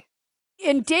barely.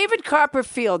 In David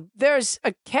Copperfield, there's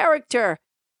a character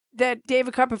that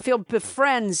David Copperfield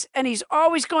befriends, and he's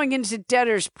always going into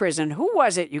debtor's prison. Who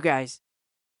was it, you guys?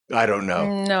 I don't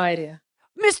know. No idea.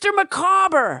 Mr.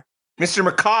 Micawber. Mr.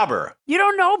 Micawber. You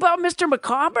don't know about Mr.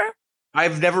 Micawber?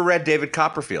 I've never read David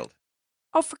Copperfield.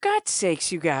 Oh, for God's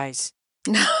sakes, you guys.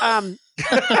 All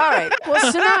right.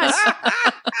 Well,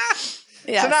 Sanaz,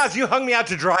 Yes. Sanaz, you hung me out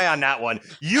to dry on that one.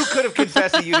 You could have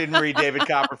confessed that you didn't read David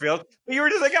Copperfield, but you were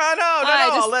just like, oh, no,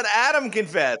 I'll let Adam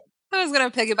confess. I was going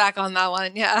to piggyback on that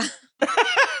one. Yeah.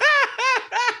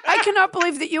 I cannot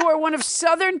believe that you are one of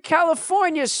Southern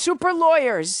California's super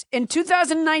lawyers in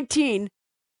 2019,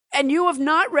 and you have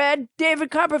not read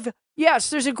David Copperfield. Yes,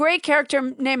 there's a great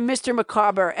character named Mr.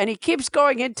 Macabre, and he keeps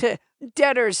going into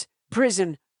debtor's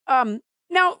prison.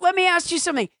 Now, let me ask you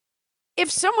something. If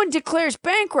someone declares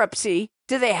bankruptcy,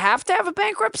 do they have to have a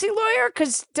bankruptcy lawyer?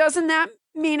 Because doesn't that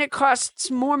mean it costs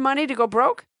more money to go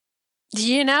broke?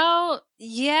 Yeah.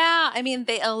 I mean,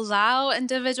 they allow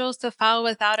individuals to file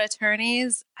without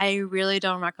attorneys. I really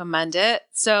don't recommend it.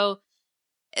 So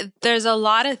there's a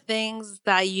lot of things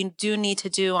that you do need to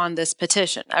do on this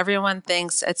petition. Everyone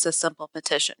thinks it's a simple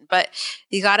petition, but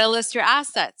you got to list your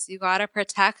assets. You got to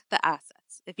protect the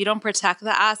assets. If you don't protect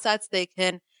the assets, they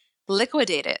can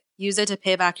liquidate it, use it to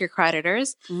pay back your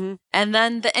creditors. Mm-hmm. And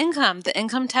then the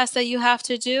income test that you have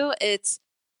to do, it's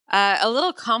a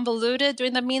little convoluted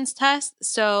during the means test.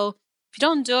 So if you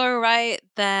don't do it right,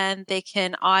 then they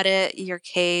can audit your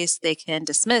case, they can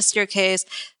dismiss your case.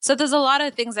 So there's a lot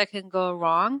of things that can go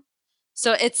wrong.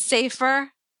 So it's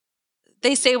safer.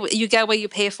 They say you get what you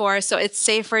pay for. So it's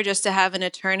safer just to have an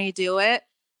attorney do it,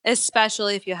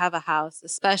 especially if you have a house,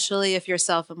 especially if you're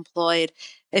self-employed,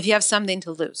 if you have something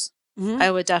to lose. Mm-hmm.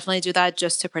 I would definitely do that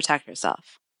just to protect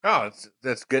yourself. Oh,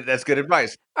 that's good. That's good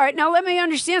advice. All right, now let me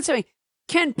understand something.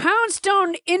 Can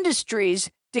Poundstone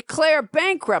Industries declare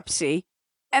bankruptcy,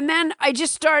 and then I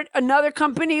just start another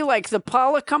company like the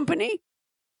Paula Company?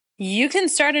 You can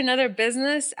start another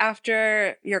business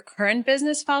after your current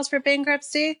business files for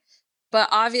bankruptcy, but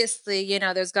obviously,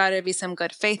 there's got to be some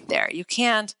good faith there. You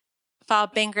can't file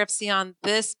bankruptcy on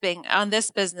this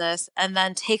business and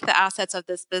then take the assets of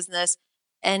this business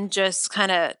and just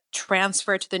kind of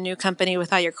transfer to the new company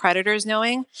without your creditors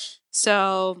knowing.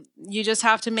 So you just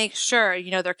have to make sure,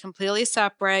 they're completely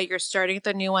separate. You're starting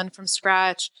the new one from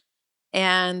scratch.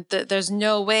 And there's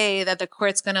no way that the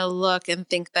court's going to look and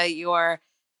think that you're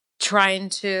trying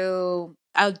to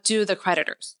outdo the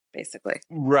creditors, basically.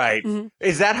 Right. Mm-hmm.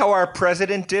 Is that how our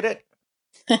president did it?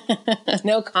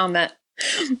 No comment.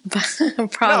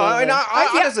 Probably. No, I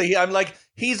mean, honestly, I'm like,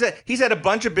 he's had a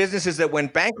bunch of businesses that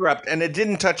went bankrupt, and it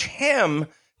didn't touch him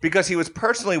because he was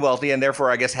personally wealthy, and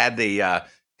therefore, I guess, had the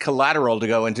collateral to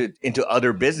go into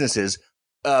other businesses.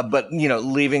 But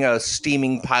leaving a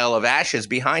steaming pile of ashes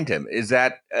behind him. Is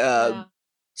that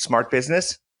smart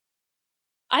business?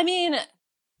 I mean,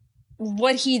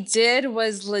 what he did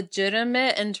was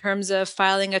legitimate in terms of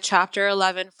filing a Chapter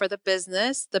 11 for the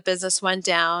business. The business went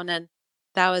down, and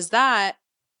that was that,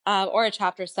 or a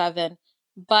Chapter 7.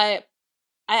 But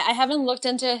I haven't looked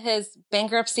into his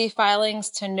bankruptcy filings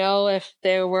to know if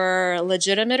they were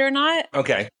legitimate or not.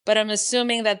 Okay. But I'm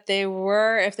assuming that they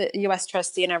were if the U.S.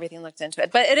 trustee and everything looked into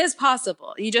it. But it is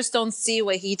possible. You just don't see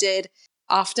what he did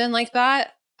often like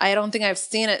that. I don't think I've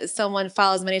seen someone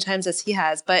file as many times as he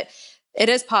has, but it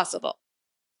is possible.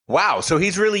 Wow. So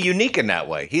he's really unique in that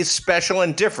way. He's special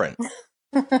and different.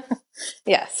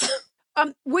 Yes.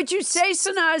 Would you say,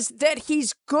 Sanaz, that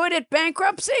he's good at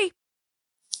bankruptcy?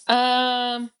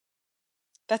 That's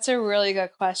a really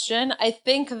good question. I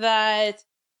think that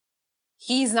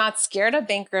he's not scared of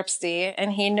bankruptcy,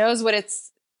 and he knows what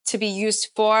it's to be used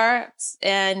for,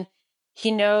 and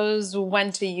he knows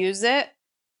when to use it.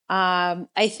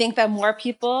 I think that more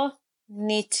people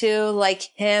need to, like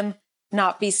him,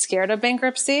 not be scared of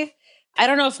bankruptcy. I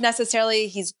don't know if necessarily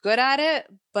he's good at it,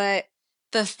 but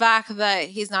the fact that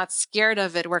he's not scared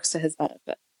of it works to his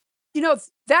benefit.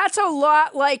 That's a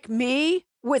lot like me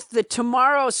with the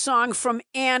Tomorrow song from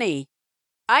Annie.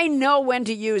 I know when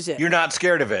to use it. You're not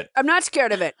scared of it. I'm not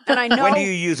scared of it. And I know. When do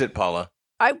you use it, Paula?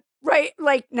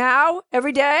 Like now,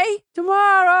 every day,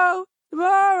 tomorrow.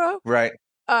 Right.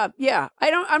 Yeah,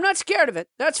 I'm not scared of it.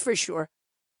 That's for sure.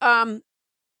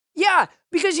 Yeah,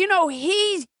 because,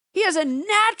 he has a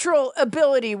natural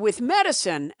ability with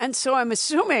medicine. And so I'm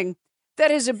assuming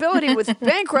that his ability with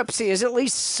bankruptcy is at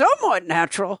least somewhat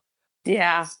natural.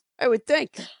 Yeah. I would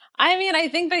think. I mean, I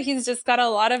think that he's just got a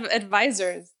lot of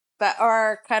advisors that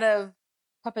are kind of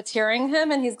puppeteering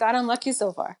him, and he's got unlucky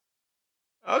so far.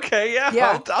 Okay,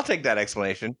 yeah. I'll take that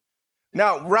explanation.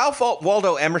 Now, Ralph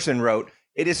Waldo Emerson wrote,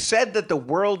 "It is said that the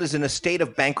world is in a state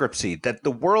of bankruptcy, that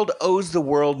the world owes the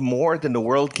world more than the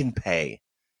world can pay."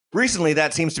 Recently,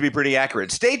 that seems to be pretty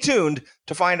accurate. Stay tuned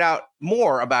to find out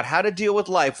more about how to deal with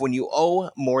life when you owe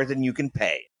more than you can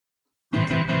pay.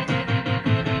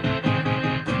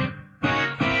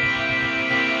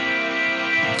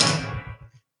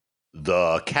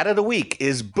 The cat of the week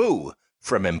is Boo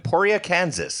from Emporia,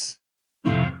 Kansas.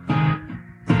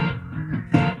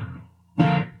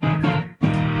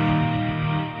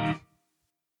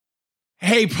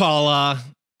 Hey, Paula.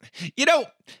 You know,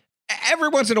 every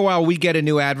once in a while we get a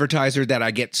new advertiser that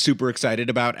I get super excited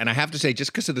about. And I have to say,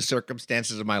 just because of the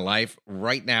circumstances of my life,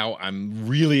 right now I'm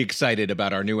really excited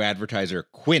about our new advertiser,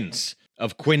 Quince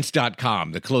of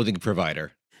Quince.com, the clothing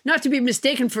provider. Not to be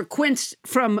mistaken for Quince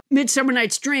from Midsummer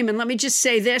Night's Dream. And let me just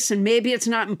say this, and maybe it's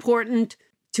not important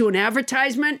to an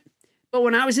advertisement, but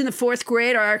when I was in the 4th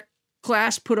grade, our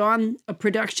class put on a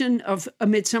production of A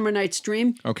Midsummer Night's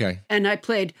Dream. Okay. And I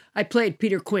played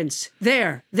Peter Quince.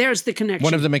 There's the connection.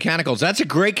 One of the mechanicals. That's a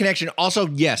great connection. Also,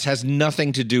 yes, has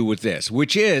nothing to do with this,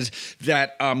 which is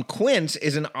that Quince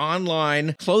is an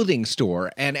online clothing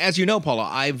store. And as you know, Paula,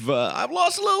 I've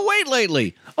lost a little weight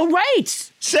lately. Oh,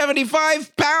 right.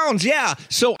 75 pounds. Yeah.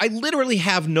 So I literally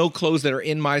have no clothes that are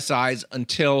in my size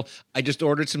until I just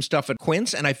ordered some stuff at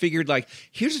Quince. And I figured, like,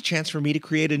 here's a chance for me to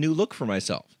create a new look for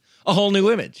myself. A whole new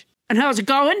image. And how's it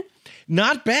going?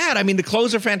 Not bad. I mean, the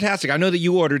clothes are fantastic. I know that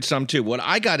you ordered some too. What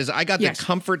I got is the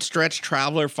Comfort Stretch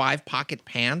Traveler 5-pocket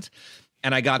pants.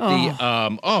 And I got and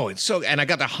I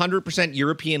got the 100%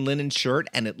 European linen shirt,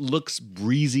 and it looks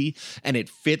breezy and it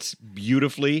fits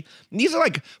beautifully. And these are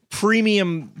like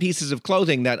premium pieces of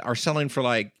clothing that are selling for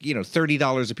like,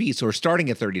 $30 a piece or starting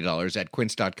at $30 at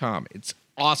quince.com. It's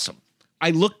awesome.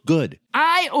 I look good.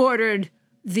 I ordered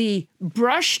the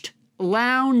brushed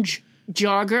lounge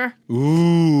jogger.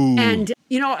 Ooh. And,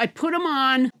 I put them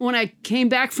on when I came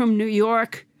back from New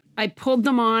York. I pulled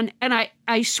them on, and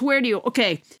I swear to you,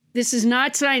 okay, this is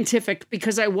not scientific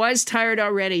because I was tired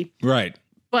already. Right.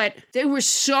 But they were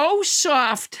so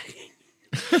soft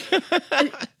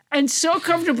and so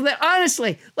comfortable that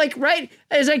honestly, like right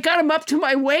as I got them up to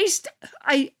my waist,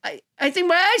 I think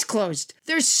my eyes closed.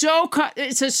 They're so,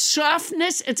 it's a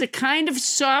softness. It's a kind of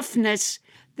softness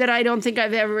that I don't think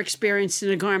I've ever experienced in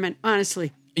a garment,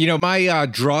 honestly. My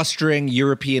drawstring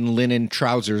European linen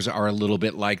trousers are a little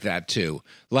bit like that, too.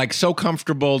 Like, so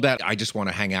comfortable that I just want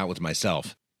to hang out with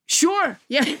myself. Sure.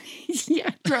 Yeah. Yeah.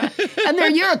 And they're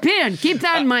European. Keep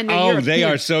that in mind. European. They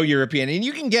are so European. And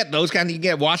you can get those you can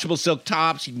get washable silk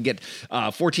tops. You can get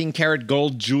 14 karat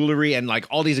gold jewelry and like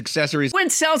all these accessories.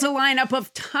 Quince sells a lineup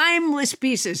of timeless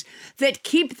pieces that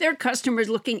keep their customers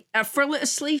looking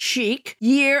effortlessly chic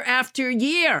year after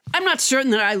year. I'm not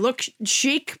certain that I look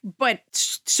chic, but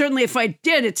certainly if I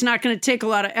did, it's not going to take a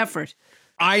lot of effort.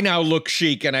 I now look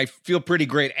chic and I feel pretty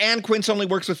great. And Quince only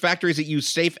works with factories that use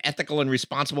safe, ethical, and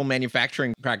responsible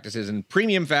manufacturing practices and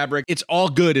premium fabric. It's all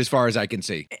good as far as I can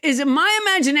see. Is it my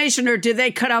imagination or did they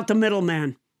cut out the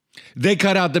middleman? They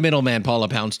cut out the middleman, Paula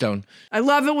Poundstone. I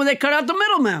love it when they cut out the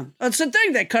middleman. That's the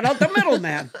thing. They cut out the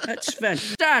middleman. That's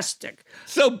fantastic.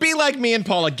 So be like me and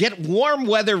Paula. Get warm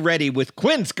weather ready with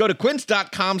Quince. Go to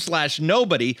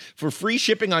quince.com/nobody for free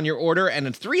shipping on your order and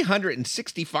a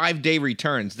 365-day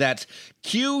returns. That's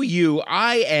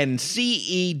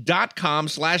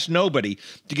QUINCE.com/nobody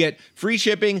to get free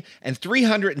shipping and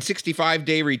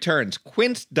 365-day returns.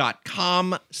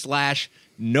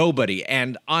 Quince.com/nobody.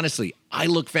 And honestly, I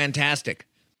look fantastic.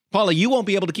 Paula, you won't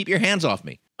be able to keep your hands off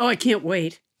me. Oh, I can't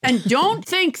wait. And don't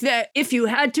think that if you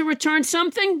had to return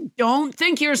something, don't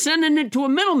think you're sending it to a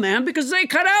middleman because they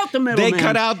cut out the middleman. They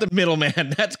cut out the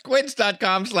middleman. That's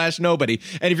quince.com/nobody.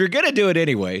 And if you're going to do it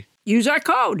anyway, use our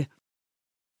code.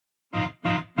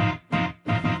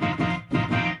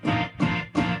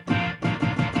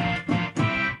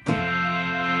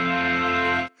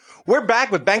 We're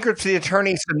back with bankruptcy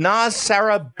attorney Sanaz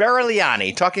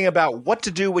Sarabaraliani talking about what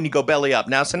to do when you go belly up.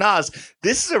 Now, Sanaz,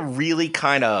 this is a really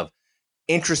kind of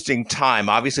interesting time.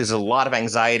 Obviously, there's a lot of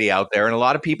anxiety out there, and a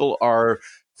lot of people are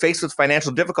faced with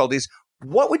financial difficulties.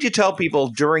 What would you tell people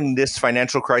during this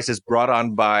financial crisis brought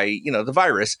on by, the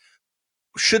virus?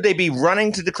 Should they be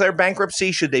running to declare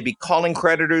bankruptcy? Should they be calling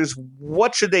creditors?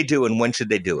 What should they do, and when should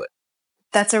they do it?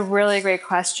 That's a really great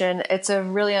question. It's a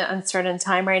really uncertain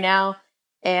time right now.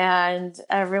 And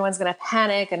everyone's going to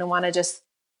panic and want to just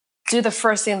do the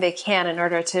first thing they can in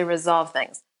order to resolve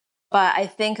things. But I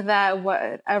think that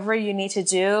whatever you need to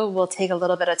do will take a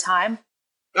little bit of time.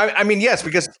 I mean, yes,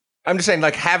 because I'm just saying,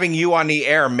 like, having you on the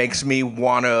air makes me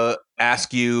want to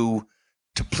ask you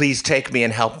to please take me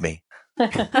and help me. More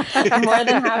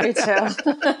than happy to.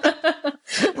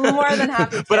 More than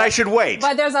happy to. But I should wait.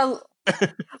 But there's a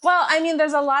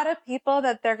lot of people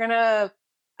that they're going to,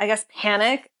 I guess,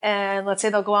 panic. And let's say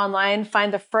they'll go online,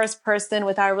 find the first person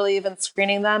without really even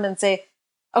screening them and say,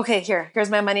 okay, here's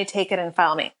my money, take it and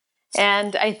file me.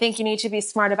 And I think you need to be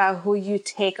smart about who you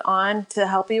take on to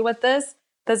help you with this.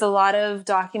 there's a lot of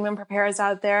document preparers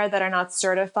out there that are not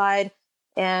certified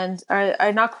and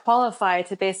are not qualified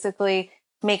to basically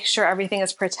make sure everything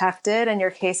is protected and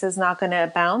your case is not going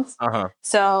to bounce.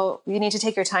 So you need to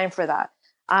take your time for that.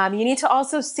 You need to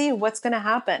also see what's going to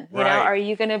happen. You know, are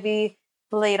you going to be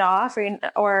laid off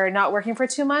or not working for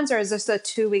 2 months, or is this a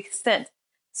 2-week stint?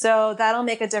 So that'll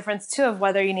make a difference too of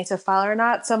whether you need to file or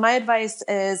not. So my advice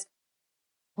is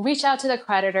reach out to the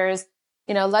creditors,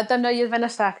 you know, let them know you've been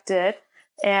affected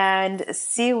and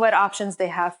see what options they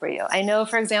have for you. I know,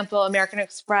 for example, American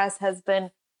Express has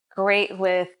been great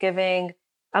with giving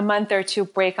a month or 2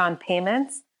 break on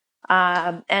payments.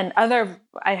 I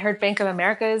heard Bank of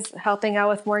America is helping out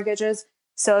with mortgages.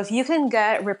 So if you can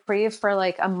get reprieve for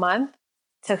like a month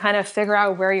to kind of figure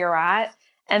out where you're at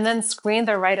and then screen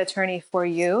the right attorney for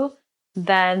you,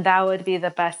 then that would be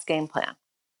the best game plan.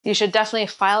 You should definitely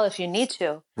file if you need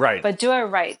to, but do it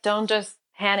right. Don't just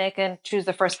panic and choose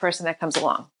the first person that comes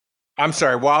along. I'm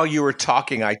sorry. While you were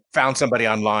talking, I found somebody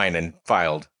online and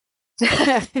filed.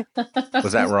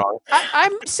 Was that wrong?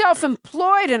 I'm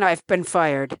self-employed and I've been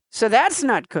fired, so that's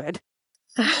not good.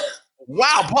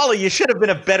 Wow, Paula, you should have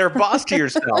been a better boss to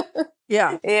yourself.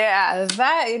 Yeah,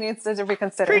 that you need to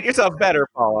reconsider. Treat yourself better,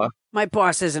 Paula. My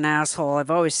boss is an asshole.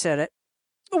 I've always said it.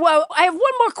 Well, I have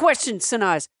one more question,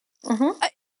 Sanaz.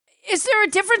 Is there a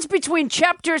difference between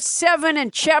Chapter 7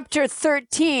 and Chapter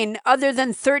 13, other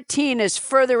than 13 is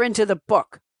further into the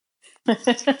book?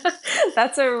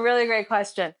 That's a really great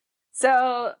question.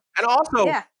 So, and also,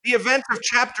 the events of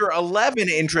Chapter 11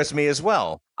 interest me as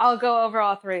well. I'll go over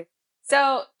all 3.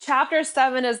 So Chapter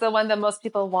 7 is the one that most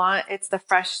people want. It's the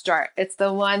fresh start. It's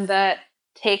the one that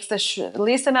takes the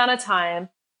least amount of time.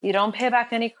 You don't pay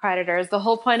back any creditors. The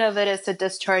whole point of it is to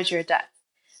discharge your debts,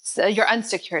 so your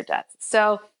unsecured debts.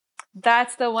 So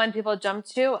that's the one people jump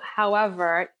to.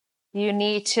 However, you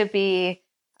need to be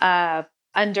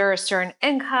under a certain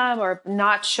income or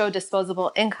not show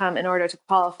disposable income in order to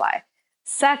qualify.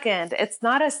 Second, it's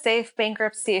not a safe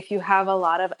bankruptcy if you have a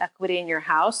lot of equity in your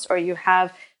house or you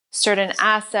have certain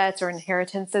assets or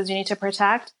inheritances you need to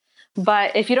protect.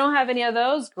 But if you don't have any of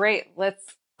those, great,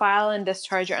 let's file and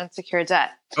discharge your unsecured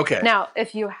debt. Okay. Now,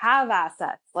 if you have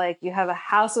assets, like you have a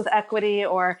house with equity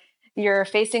or you're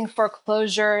facing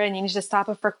foreclosure and you need to stop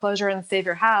a foreclosure and save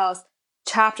your house,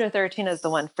 Chapter 13 is the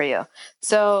one for you.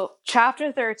 So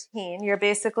Chapter 13, you're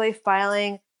basically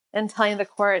filing and telling the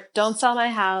court, don't sell my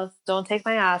house, don't take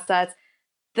my assets.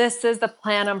 This is the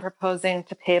plan I'm proposing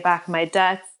to pay back my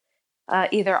debts,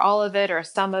 either all of it or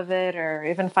some of it or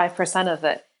even 5% of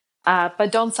it.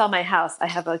 But don't sell my house. I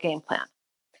have a game plan.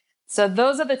 So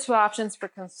those are the 2 options for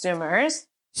consumers.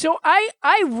 So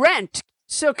I rent.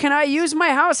 So can I use my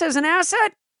house as an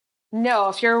asset? No,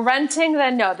 if you're renting,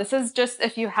 then no. This is just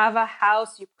if you have a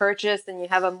house you purchased and you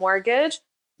have a mortgage,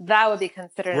 that would be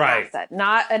considered an asset,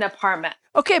 not an apartment.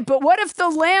 Okay, but what if the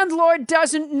landlord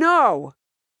doesn't know?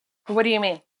 What do you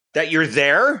mean? That you're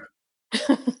there?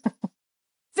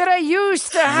 That I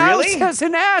used the house as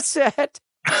an asset.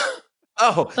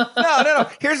 Oh, no.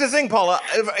 Here's the thing, Paula.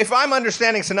 If I'm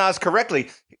understanding Sanaz correctly,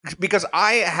 because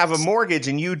I have a mortgage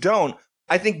and you don't,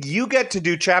 I think you get to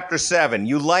do Chapter 7.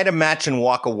 You light a match and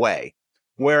walk away.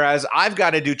 Whereas I've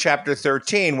got to do Chapter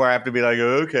 13 where I have to be like,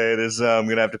 okay, I'm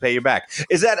going to have to pay you back.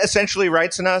 Is that essentially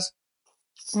right, Sanaz?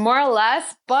 More or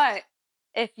less. But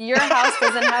if your house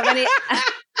doesn't have any,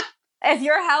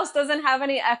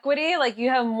 equity, like you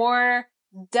have more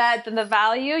debt than the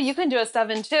value, you can do a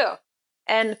 7 too.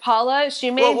 And Paula,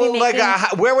 she may be making...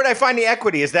 where would I find the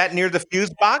equity? Is that near the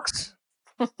fuse box?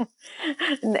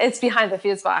 It's behind the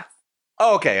fuse box.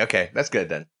 Oh, okay. That's good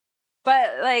then.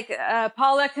 But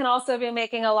Paula can also be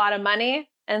making a lot of money.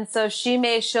 And so she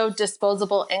may show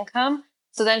disposable income.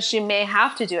 So then she may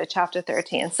have to do a Chapter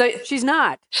 13. So she's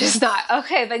not. She's not.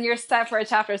 Okay, then you're set for a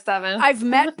Chapter 7. I've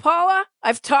met Paula.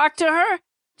 I've talked to her.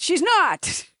 She's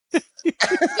not.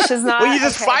 She's not. Well, you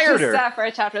just fired her. She's set for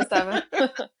a Chapter 7.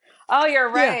 Oh,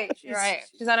 you're right. Yeah, you're right.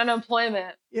 She's on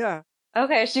unemployment. Yeah.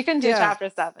 Okay, she can do Chapter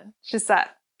 7. She's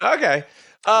set. Okay.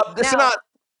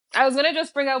 I was going to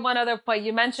just bring up one other point.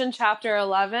 You mentioned Chapter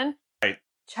 11. Right.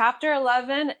 Chapter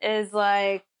 11 is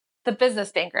like the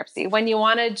business bankruptcy. When you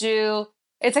want to do,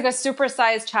 it's like a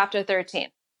supersized Chapter 13.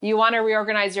 You want to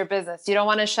reorganize your business. You don't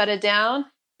want to shut it down,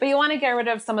 but you want to get rid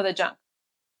of some of the junk.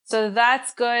 So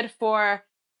that's good for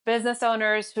business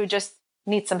owners who just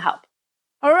need some help.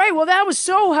 All right. Well, that was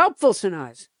so helpful,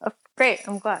 Sanaz. Oh, great.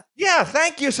 I'm glad. Yeah.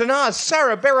 Thank you, Sanaz.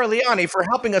 Sarah Bariliani, for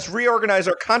helping us reorganize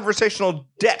our conversational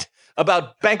debt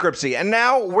about bankruptcy. And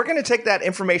now we're going to take that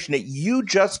information that you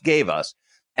just gave us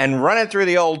and run it through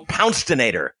the old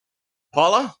Pouncedonator.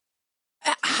 Paula?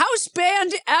 House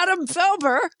band Adam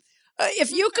Felber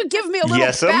if you could give me a little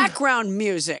Yes-em. background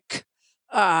music.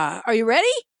 Are you ready?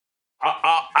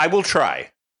 I will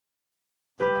try.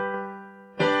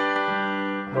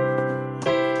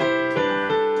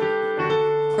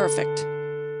 Perfect.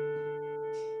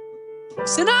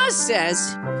 Sanaz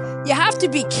says you have to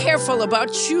be careful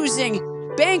about choosing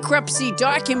bankruptcy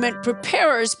document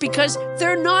preparers because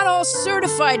they're not all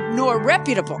certified nor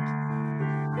reputable.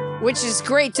 Which is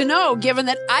great to know, given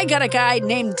that I got a guy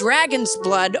named Dragon's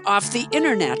Blood off the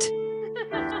internet.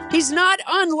 He's not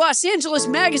on Los Angeles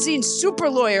Magazine's super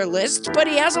lawyer list, but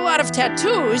he has a lot of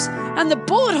tattoos, and the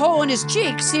bullet hole in his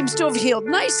cheek seems to have healed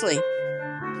nicely.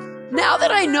 Now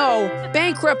that I know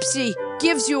bankruptcy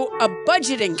gives you a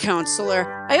budgeting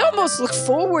counselor, I almost look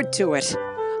forward to it.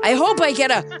 I hope I get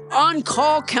a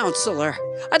on-call counselor.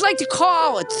 I'd like to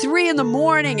call at 3 a.m.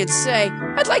 and say,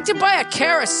 I'd like to buy a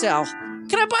carousel.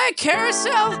 Can I buy a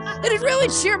carousel? It'd really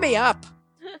cheer me up.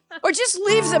 Or just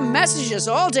leave them messages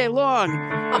all day long.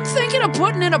 I'm thinking of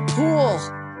putting in a pool.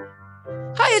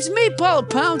 Hi, it's me, Paula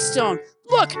Poundstone.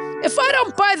 Look, if I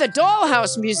don't buy the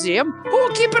Dollhouse Museum, who will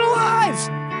keep it alive?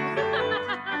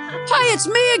 Hi, it's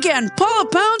me again, Paula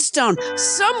Poundstone.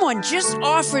 Someone just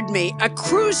offered me a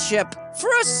cruise ship for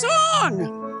a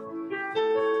song.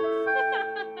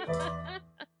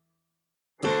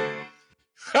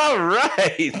 All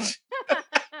right.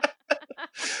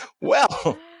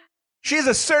 Well, she's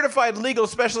a certified legal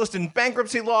specialist in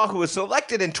bankruptcy law who was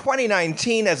selected in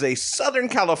 2019 as a Southern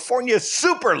California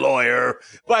super lawyer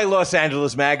by Los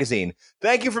Angeles Magazine.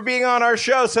 Thank you for being on our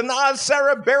show, Sanaz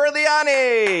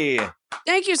Sarabariliani.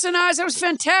 Thank you, Sanaz. That was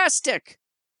fantastic.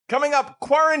 Coming up,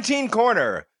 Quarantine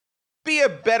Corner. Be a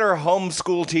better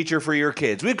homeschool teacher for your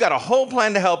kids. We've got a whole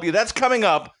plan to help you. That's coming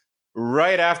up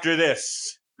right after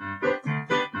this.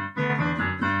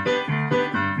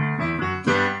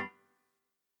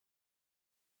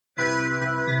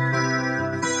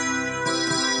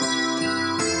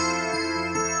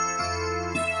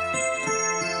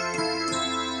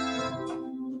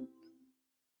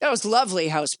 That was lovely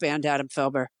house band, Adam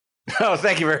Felber. Oh,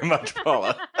 thank you very much,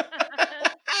 Paula.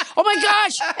 Oh my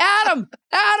gosh,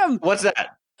 Adam, What's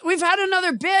that? we've had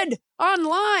another bid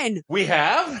online. We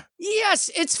have? Yes,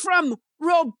 it's from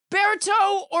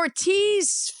Roberto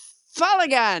Ortiz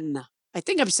Falagan. I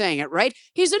think I'm saying it right.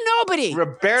 He's a nobody.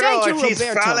 Roberto Thank you, Ortiz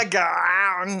Roberto.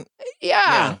 Falagan.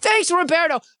 Yeah, thanks,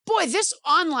 Roberto. Boy, this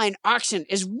online auction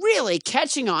is really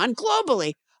catching on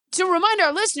globally. To remind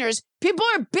our listeners, people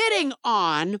are bidding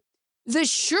on the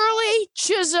Shirley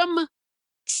Chisholm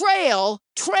trail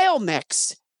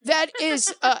mix. That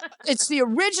is, it's the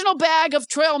original bag of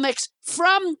trail mix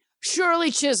from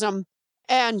Shirley Chisholm,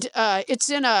 and it's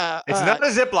in a. It's not a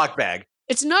Ziploc bag.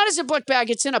 It's not a Ziploc bag.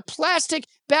 It's in a plastic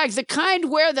bag, the kind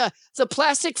where the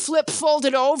plastic flip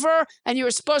folded over, and you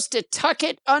were supposed to tuck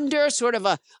it under sort of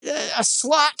a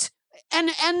slot, and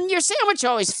your sandwich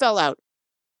always fell out.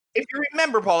 If you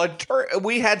remember, Paula,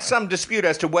 we had some dispute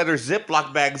as to whether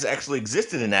Ziploc bags actually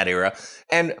existed in that era.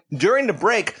 And during the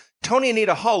break, Tony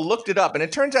Anita Hull looked it up, and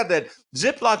it turns out that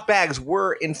Ziploc bags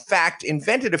were, in fact,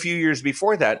 invented a few years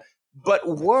before that, but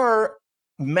were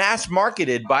mass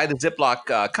marketed by the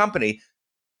Ziploc company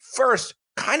first,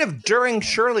 kind of during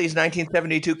Shirley's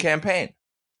 1972 campaign.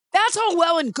 That's all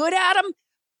well and good, Adam,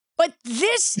 but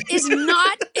this is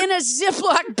not in a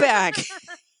Ziploc bag.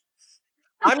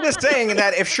 I'm just saying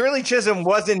that if Shirley Chisholm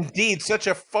was indeed such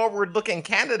a forward-looking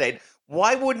candidate,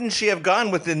 why wouldn't she have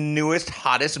gone with the newest,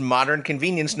 hottest, modern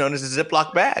convenience known as a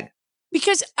Ziploc bag?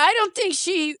 Because I don't think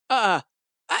she, I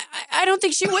don't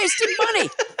think she wasted money.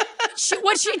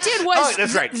 What she did was,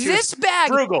 that's right. She this was bag,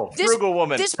 frugal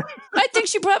woman. I think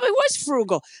she probably was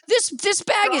frugal. This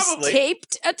bag is Probably.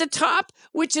 taped at the top,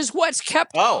 which is what's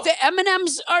kept. Oh. The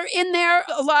M&Ms are in there.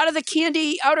 A lot of the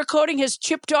candy outer coating has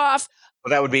chipped off. Well,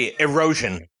 that would be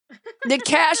erosion. The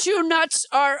cashew nuts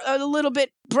are a little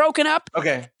bit broken up.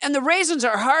 Okay. And the raisins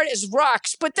are hard as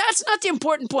rocks. But that's not the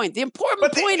important point. The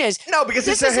important point is, no, because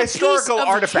this it's a is a historical piece of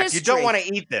artifact. You don't history. want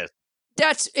to eat this.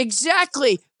 That's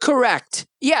exactly correct.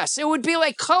 Yes, it would be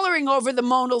like coloring over the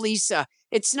Mona Lisa.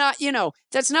 It's not,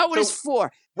 that's not what So- it's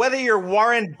for. Whether you're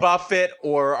Warren Buffett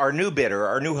or our new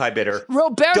high bidder,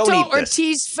 Roberto don't eat this.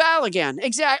 Ortiz Falagan.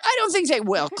 Exactly. I don't think they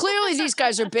will. Clearly, these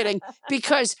guys are bidding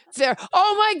because they're,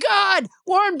 oh my God,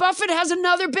 Warren Buffett has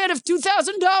another bid of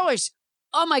 $2,000.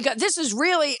 Oh my God, this is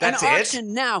really That's an it?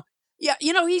 auction now. Yeah,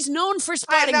 he's known for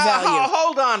spotting Now, value.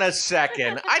 hold on a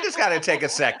second. I just got to take a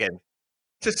second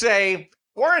to say,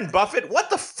 Warren Buffett, what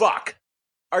the fuck?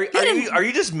 Are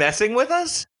you just messing with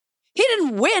us? He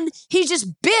didn't win. He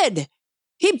just bid.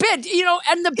 He bid,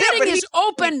 and the Yeah, bidding but is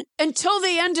open until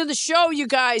the end of the show, you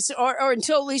guys, or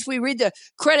until at least we read the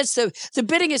credits. The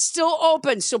bidding is still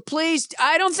open. So please,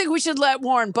 I don't think we should let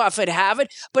Warren Buffett have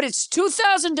it, but it's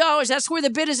 $2,000. That's where the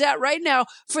bid is at right now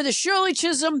for the Shirley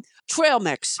Chisholm trail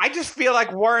mix. I just feel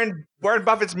like Warren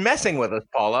Buffett's messing with us,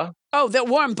 Paula. Oh, that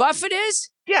Warren Buffett is?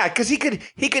 Yeah, because he could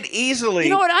easily. You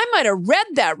know what? I might have read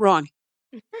that wrong.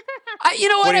 You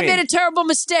know what? What do I you made mean? a terrible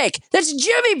mistake. That's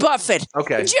Jimmy Buffett.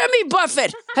 Okay. Jimmy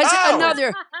Buffett has Oh.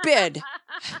 another bid.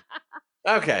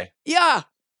 Okay. Yeah.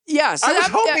 Yeah. So I was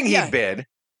that- hoping yeah. he'd bid.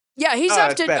 Yeah, he's Oh, up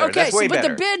that's to better. okay. That's way But better.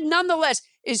 the bid nonetheless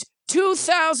is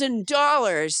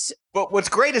 $2,000. But what's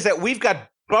great is that we've got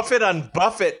Buffett on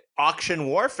Buffett auction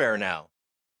warfare now.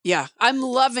 Yeah, I'm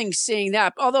loving seeing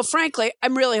that. Although, frankly,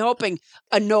 I'm really hoping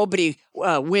nobody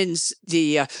wins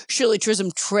the Shirley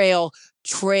Chisholm trail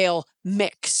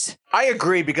mix. I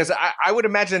agree because I would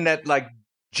imagine that like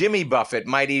Jimmy Buffett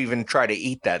might even try to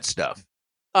eat that stuff.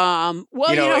 Well,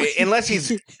 unless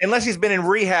he's been in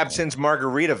rehab since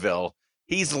Margaritaville,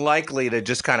 he's likely to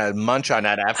just kind of munch on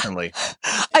that absently.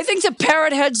 I think the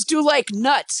parrot heads do like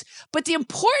nuts, but the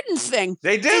important thing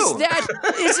They do. is that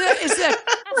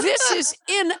this is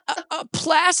in a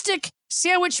plastic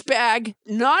sandwich bag,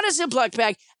 not a Ziploc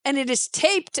bag, and it is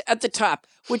taped at the top,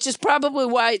 which is probably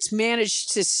why it's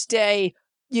managed to stay,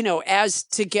 as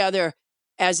together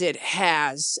as it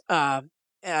has.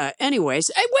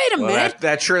 Anyways, hey, wait a minute.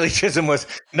 That Shirley Chisholm was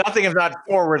nothing if not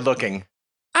forward looking.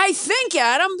 I think,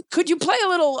 Adam, could you play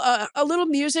a little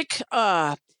music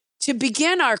to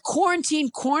begin our quarantine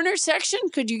corner section?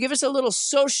 Could you give us a little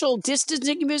social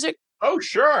distancing music? Oh,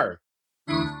 sure.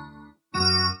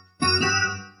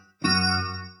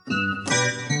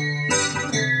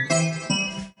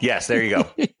 Yes, there you go.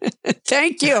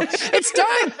 Thank you. It's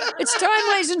time,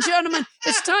 ladies and gentlemen.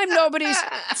 It's time, nobodies,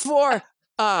 for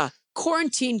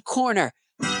quarantine corner.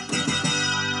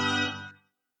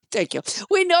 Thank you.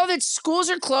 We know that schools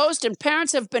are closed and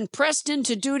parents have been pressed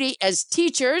into duty as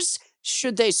teachers,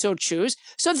 should they so choose.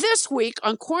 So this week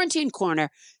on Quarantine Corner,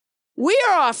 we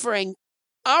are offering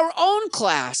our own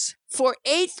class for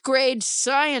 8th grade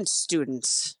science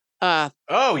students.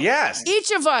 Oh, yes.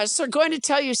 Each of us are going to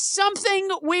tell you something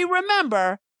we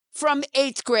remember from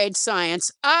 8th grade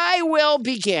science. I will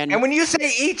begin. And when you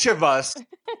say each of us,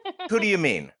 who do you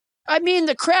mean? I mean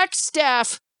the crack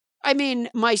staff. I mean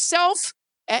myself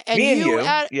and Me and you,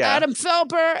 yeah. Adam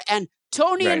Felber, and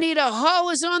Tony Right. Anita Hull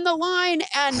is on the line,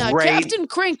 and Great. Captain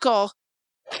Crinkle,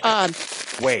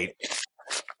 Wait.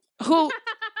 who,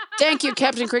 thank you,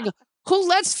 Captain Crinkle, who,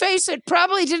 let's face it,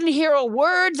 probably didn't hear a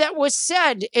word that was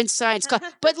said in science class.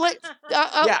 But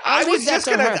I'll leave that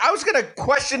to her. I was gonna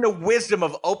question the wisdom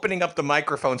of opening up the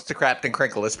microphones to Captain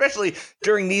Crinkle, especially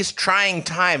during these trying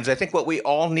times. I think what we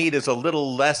all need is a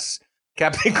little less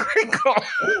Captain Crinkle.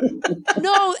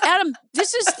 No, Adam,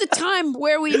 this is the time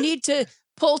where we need to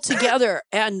pull together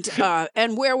and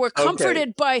where we're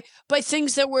comforted by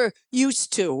things that we're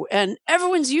used to, and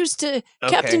everyone's used to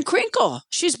Captain Crinkle.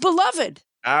 She's beloved.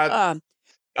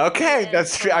 Okay,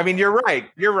 that's true. I mean, you're right.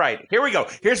 You're right. Here we go.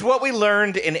 Here's what we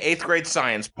learned in 8th grade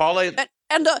science. Paula.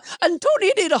 And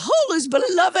Tony Anita Hull is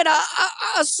beloved.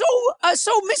 I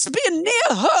so miss being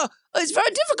near her. It's very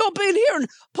difficult being here in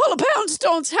Paula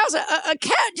Poundstone's house. A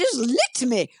cat just licked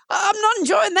me. I'm not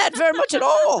enjoying that very much at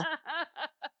all.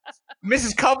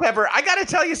 Mrs. Culpepper, I got to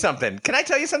tell you something. Can I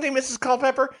tell you something, Mrs.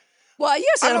 Culpepper? Well,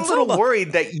 yes, I'm Adam a little Felber.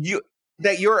 worried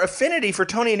that your affinity for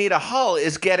Tony Anita Hull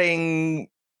is getting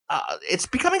it's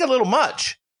becoming a little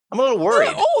much. I'm a little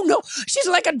worried. Oh no, she's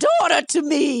like a daughter to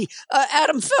me,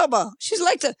 Adam Felber. She's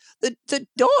like the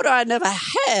daughter I never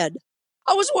had.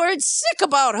 I was worried sick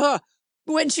about her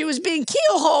when she was being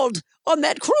keelhauled on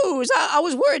that cruise. I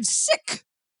was worried sick.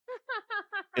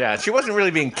 Yeah, she wasn't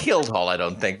really being killed, Hull, I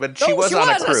don't think, but she No, was she on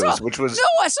was. a I cruise, saw- which was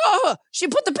No, I saw her. She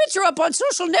put the picture up on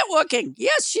social networking.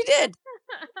 Yes, she did.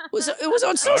 It was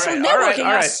on social all networking.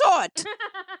 I right. saw it.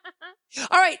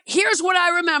 All right, here's what I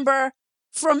remember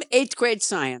from 8th grade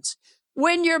science.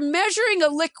 When you're measuring a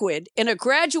liquid in a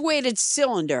graduated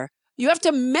cylinder, you have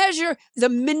to measure the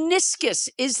meniscus,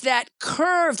 is that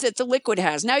curve that the liquid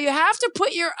has. Now, you have to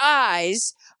put your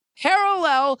eyes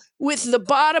parallel with the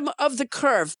bottom of the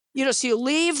curve. So you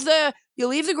leave the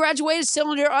graduated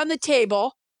cylinder on the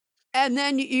table, and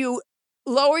then you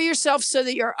lower yourself so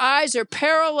that your eyes are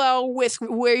parallel with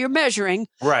where you're measuring.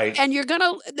 right. And you're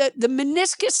the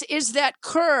meniscus is that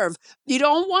curve. You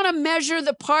don't want to measure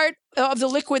the part of the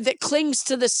liquid that clings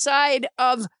to the side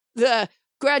of the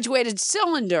graduated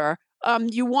cylinder.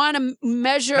 You want to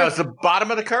measure No, it's the bottom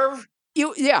of the curve?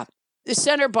 the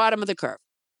center bottom of the curve.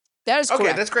 That is Okay,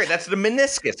 correct. that's great. That's the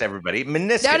meniscus, everybody.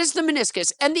 Meniscus. That is the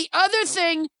meniscus. And the other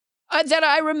thing that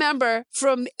I remember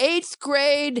from 8th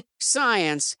grade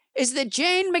science is that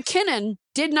Jane McKinnon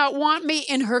did not want me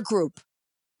in her group.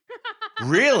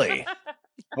 Really?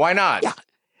 Why not? Yeah.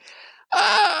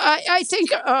 I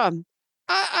think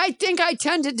I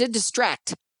tended to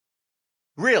distract.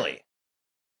 Really?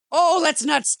 Oh, let's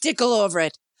not stickle over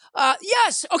it.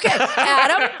 Yes. Okay,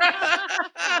 Adam.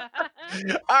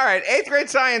 All right. 8th grade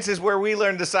science is where we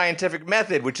learn the scientific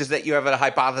method, which is that you have a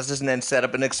hypothesis and then set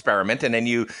up an experiment, and then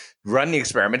you run the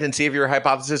experiment and see if your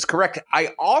hypothesis is correct. I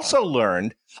also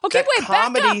learned Okay, that wait.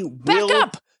 comedy Back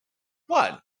up.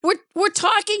 What? We're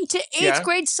talking to 8th Yeah.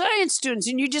 grade science students,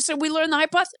 and you just said we learned the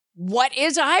hypothesis. What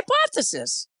is a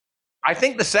hypothesis? I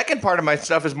think the second part of my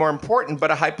stuff is more important,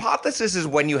 but a hypothesis is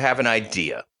when you have an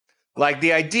idea. Like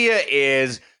the idea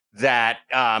is that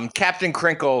Captain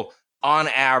Crinkle, on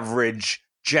average,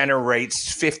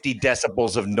 generates 50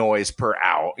 decibels of noise per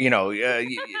hour.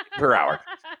 Per hour.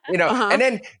 And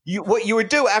then what you would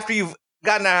do after you've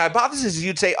gotten a hypothesis is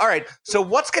you'd say, all right, so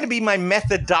what's going to be my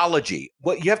methodology?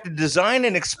 What you have to design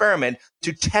an experiment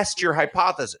to test your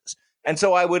hypothesis. And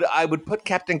so I would put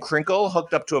Captain Crinkle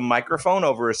hooked up to a microphone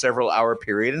over a several-hour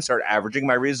period and start averaging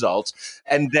my results.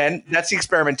 And then that's the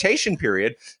experimentation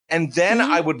period. And then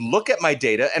I would look at my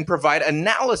data and provide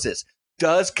analysis.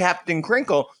 Does Captain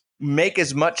Crinkle make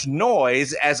as much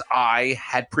noise as I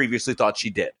had previously thought she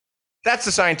did? That's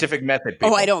the scientific method, people.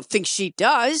 Oh, I don't think she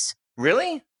does.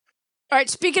 Really? All right,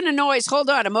 speaking of noise, hold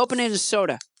on. I'm opening a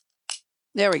soda.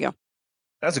 There we go.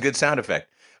 That's a good sound effect.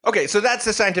 Okay, so that's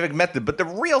the scientific method. But the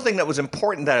real thing that was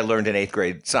important that I learned in 8th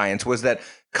grade science was that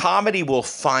comedy will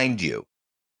find you.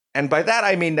 And by that,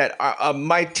 I mean that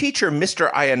my teacher,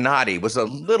 Mr. Iannotti, was a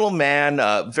little man,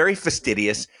 very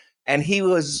fastidious, and he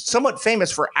was somewhat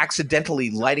famous for accidentally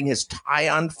lighting his tie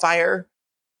on fire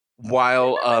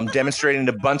while demonstrating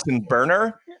the Bunsen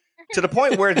burner, to the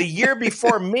point where the year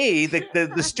before me,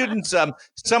 the students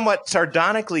somewhat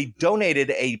sardonically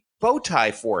donated a bow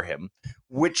tie for him,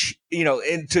 which,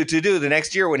 to do the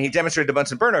next year when he demonstrated the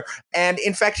Bunsen burner. And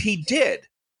in fact, he did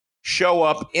show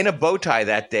up in a bow tie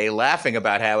that day, laughing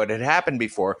about how it had happened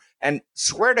before. And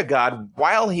swear to God,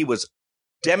 while he was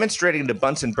demonstrating the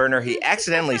Bunsen burner, he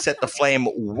accidentally set the flame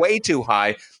way too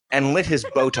high and lit his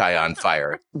bow tie on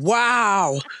fire.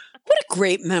 Wow. What a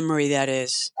great memory that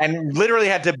is. And literally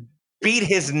had to beat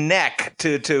his neck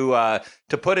to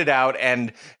put it out,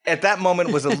 and at that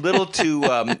moment was a little too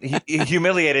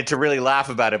humiliated to really laugh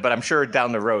about it. But I'm sure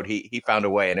down the road he found a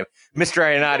way. And if Mr.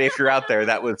 Iannotti, if you're out there,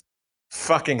 that was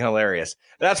fucking hilarious.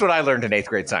 That's what I learned in 8th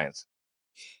grade science.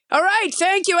 All right,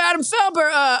 thank you, Adam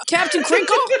Felber. Captain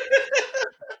Crinkle.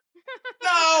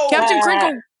 No, Captain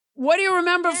Crinkle. What do you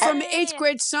remember from 8th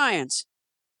grade science?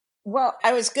 Well,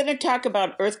 I was going to talk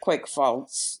about earthquake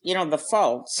faults. The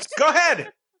faults. Go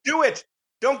ahead, do it.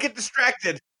 Don't get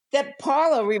distracted. That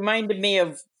Paula reminded me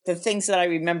of the things that I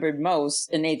remembered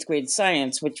most in 8th grade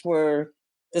science, which were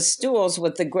the stools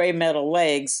with the gray metal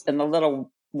legs and the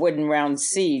little wooden round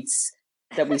seats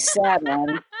that we sat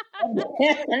on.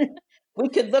 And we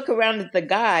could look around at the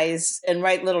guys and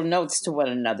write little notes to one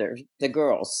another, the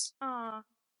girls.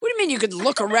 What do you mean you could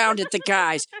look around at the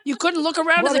guys? You couldn't look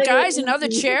around Well, at the they guys were- in other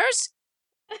chairs?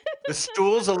 The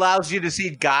stools allows you to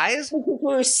see guys? We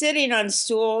were sitting on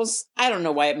stools. I don't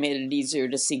know why it made it easier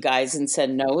to see guys and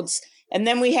send notes. And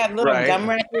then we had little Right. gum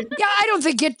wrappers Yeah, I don't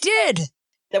think it did.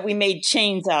 that we made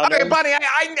chains out Okay, of. Bunny,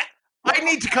 I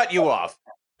need to cut you off.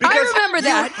 Because remember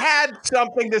that. You had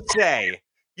something to say.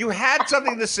 You had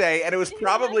something to say, and it was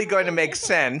probably going to make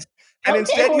sense. And Okay,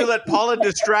 instead, you well- let Paula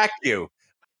distract you.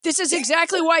 This is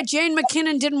exactly why Jane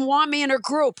McKinnon didn't want me in her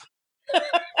group.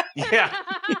 Yeah.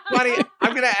 Bunny,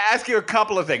 I'm going to ask you a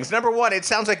couple of things. Number one, it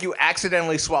sounds like you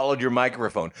accidentally swallowed your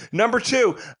microphone. Number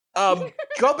two,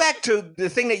 go back to the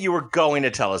thing that you were going to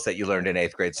tell us that you learned in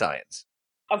 8th grade science.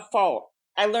 A fault.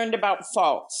 I learned about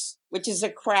faults, which is a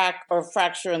crack or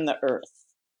fracture in the earth.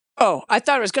 Oh, I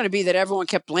thought it was going to be that everyone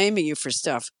kept blaming you for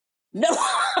stuff. No.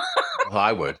 Well,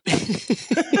 I would.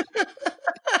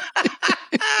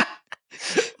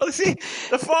 Well, see,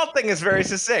 the fault thing is very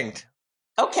succinct.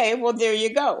 Okay, well, there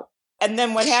you go. And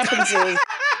then what happens is,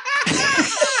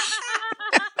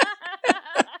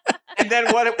 And then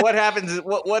what happens?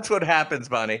 What's what happens,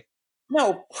 Bonnie?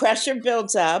 no, pressure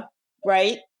builds up,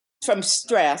 right? From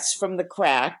stress, from the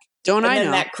crack. Don't And I then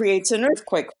know? that creates an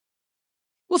earthquake.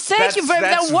 Well, thank you very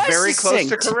much. That's That was very close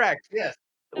succinct. to correct. Yes.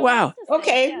 Wow.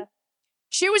 Okay.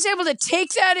 She was able to take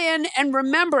that in and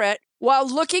remember it while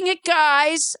looking at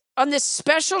guys on this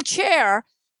special chair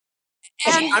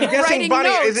and I'm guessing, writing Bonnie,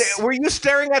 notes. were you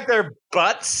staring at their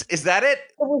butts? Is that it?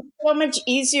 It was so much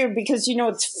easier because,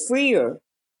 it's freer.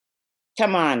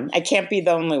 Come on. I can't be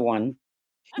the only one.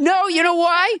 No, you know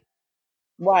why?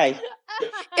 Why?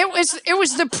 It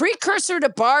was the precursor to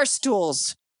bar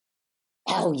stools.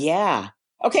 Oh, yeah.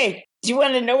 Okay. Do you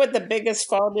want to know what the biggest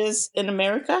fault is in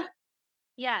America?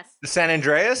 Yes. The San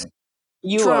Andreas?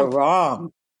 You Trump. are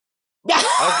wrong.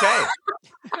 Okay.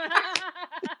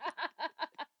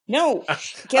 No.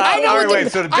 I know all what right, the-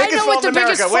 wait. So the I biggest know what fault the in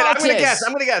America. biggest Wait, I'm fault going to is. guess.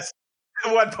 I'm going to guess.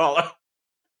 What, Paula?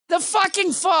 The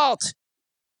fucking fault.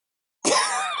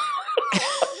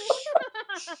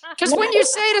 Because when you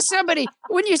say to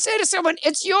someone,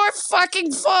 it's your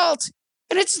fucking fault,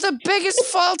 and it's the biggest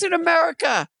fault in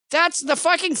America. That's the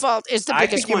fucking fault is the I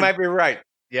biggest think you one. might be right.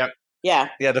 Yep. Yeah.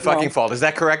 Yeah, the fucking fault. Is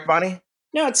that correct, Bonnie?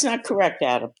 No, it's not correct,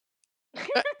 Adam.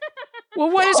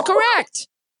 Well, what is correct?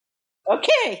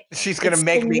 Okay. She's going to It's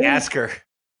make the me new- ask her.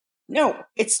 No,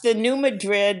 it's the New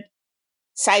Madrid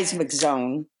seismic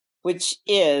zone, which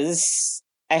is,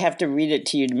 I have to read it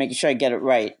to you to make sure I get it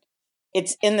right.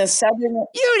 It's in the southern,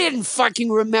 You didn't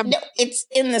fucking remember. no, it's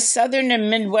in the southern and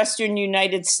midwestern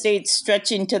United States,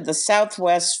 stretching to the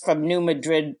southwest from New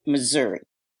Madrid, Missouri.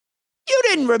 You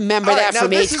didn't remember All right, that now from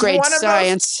this 8th is grade one of those-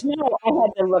 science. No, I had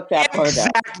to look that part up.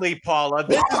 Exactly, Paula.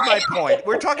 This is my point.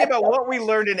 We're talking about what we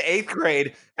learned in 8th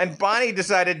grade, and Bonnie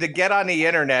decided to get on the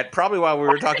internet, probably while we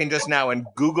were talking just now, and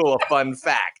Google a fun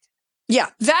fact. Yeah,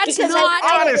 that's Because not.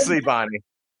 Honestly, Bonnie.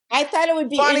 I thought it would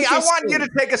be Bonnie, I want you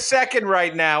interesting. to take a second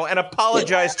right now and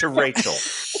apologize to Rachel.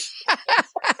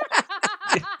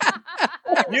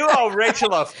 You owe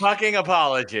Rachel a fucking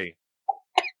apology.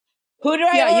 Who do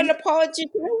I Yeah, owe you- an apology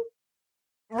to?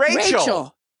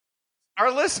 Rachel, our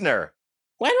listener,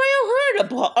 Why do I owe her an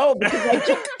apology? Oh, because I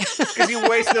just because you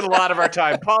wasted a lot of our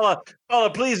time. Paula,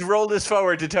 please roll this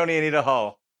forward to Tony Anita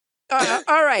Hall.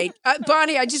 All right,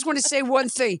 Bonnie, I just want to say one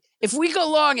thing. If we go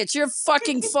long, it's your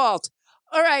fucking fault.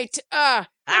 All right.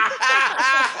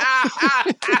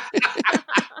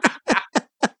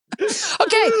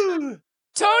 Okay.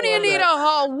 Tony Anita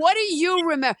Hall, what do you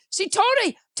remember? See,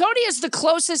 Tony is the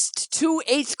closest to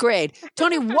 8th grade.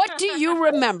 Tony, what do you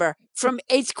remember from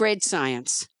 8th grade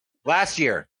science? Last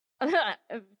year.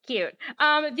 Cute.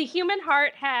 The human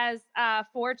heart has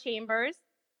 4 chambers,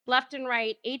 left and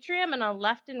right atrium, and a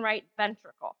left and right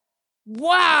ventricle.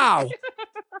 Wow.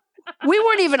 We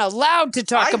weren't even allowed to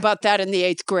talk I- about that in the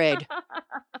 8th grade.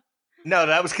 No,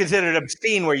 that was considered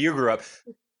obscene where you grew up.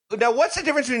 Now, what's the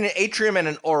difference between an atrium and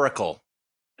an auricle?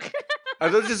 Are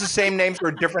those just the same names for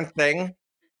a different thing?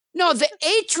 No, the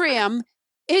atrium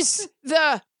is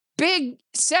the big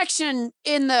section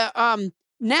in the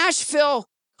Nashville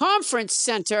Conference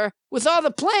Center with all the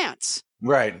plants.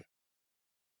 Right.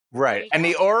 Right. And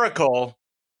the Oracle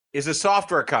is a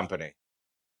software company.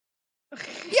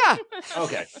 Yeah,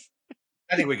 Okay.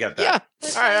 I think we get that. yeah.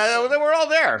 All right. Then we're all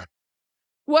there.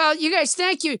 Well, you guys,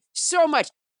 thank you so much.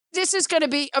 This is going to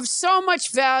be of so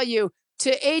much value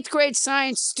to 8th grade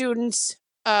science students.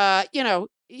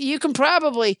 You can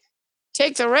probably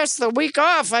take the rest of the week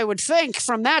off, I would think,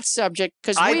 from that subject,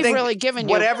 because I we've think really given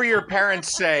you. whatever your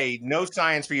parents say, no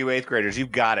science for you 8th graders.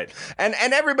 You've got it. And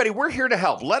everybody, we're here to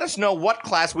help. Let us know what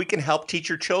class we can help teach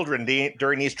your children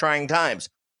during these trying times.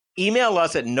 Email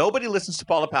us at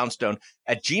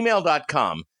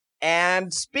nobodylistenstopaulapoundstone@gmail.com.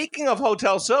 And speaking of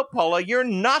hotel soap, Paula, you're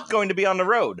not going to be on the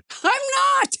road. I'm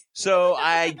not. So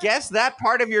I guess that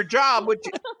part of your job, which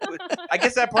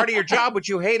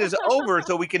you hate, is over.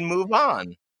 So we can move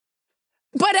on.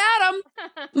 But Adam,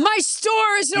 my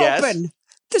store is Yes. open.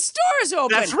 The store is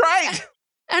open. That's right.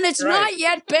 And it's Right. not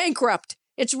yet bankrupt.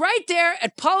 It's right there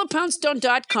at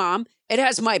paulapoundstone.com. It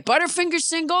has my Butterfinger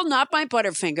single, Not My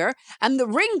Butterfinger, and the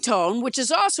ringtone, which is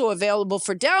also available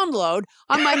for download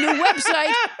on my new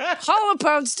website,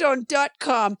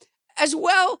 paulapoundstone.com, as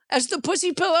well as the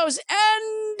pussy pillows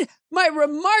and my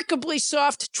remarkably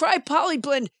soft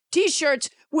tri-polyblend t-shirts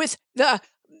with the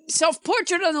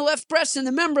self-portrait on the left breast and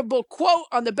the memorable quote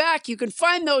on the back. You can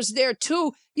find those there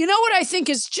too. You know what I think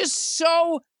is just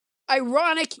so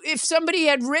ironic? If somebody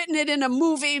had written it in a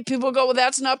movie, people go, well,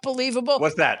 that's not believable.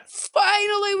 What's that?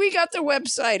 Finally, we got the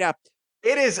website up.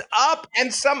 It is up,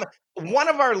 and one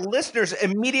of our listeners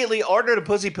immediately ordered a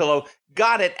pussy pillow,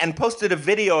 got it, and posted a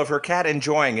video of her cat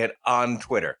enjoying it on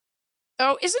Twitter.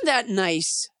 Oh, isn't that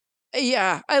nice?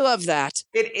 Yeah, I love that.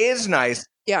 It is nice,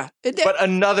 Yeah. but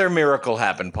another miracle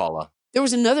happened, Paula. There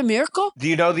was another miracle? Do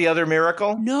you know the other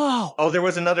miracle? No. Oh, there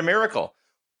was another miracle.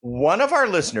 One of our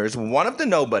listeners, one of the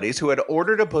nobodies who had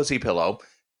ordered a pussy pillow,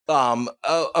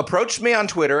 approached me on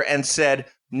Twitter and said,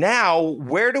 now,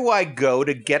 where do I go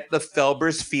to get the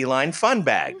Felber's Feline Fun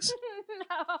Bags?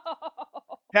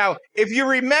 Now, if you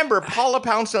remember, Paula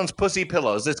Poundstone's Pussy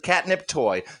Pillows, this catnip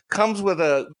toy, comes with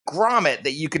a grommet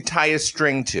that you can tie a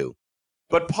string to.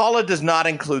 But Paula does not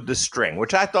include the string,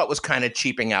 which I thought was kind of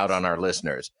cheaping out on our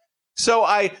listeners. So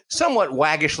I somewhat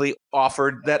waggishly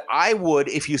offered that I would,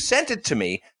 if you sent it to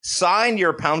me, sign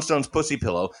your Poundstone's Pussy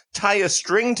Pillow, tie a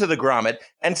string to the grommet,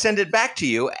 and send it back to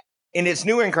you in its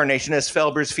new incarnation as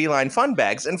Felber's Feline Fun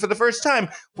Bags. And for the first time,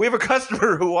 we have a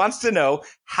customer who wants to know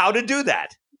how to do that.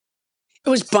 It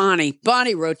was Bonnie.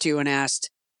 Bonnie wrote to you and asked.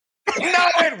 No,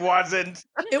 it wasn't.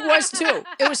 It was too.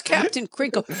 It was Captain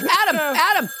Crinkle.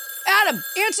 Adam,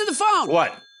 answer the phone.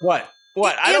 What?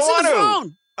 I don't Answer want the to.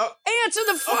 phone. Oh, Answer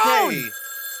the phone. okay.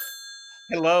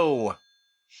 Hello.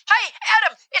 Hi,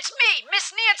 Adam. It's me,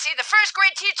 Miss Nancy, the first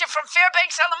grade teacher from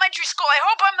Fairbanks Elementary School. I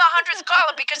hope I'm the 100th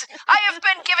caller because I have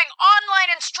been giving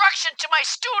online instruction to my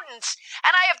students,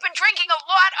 and I have been drinking a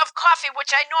lot of coffee,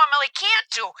 which I normally can't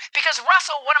do because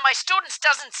Russell, one of my students,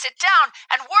 doesn't sit down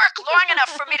and work long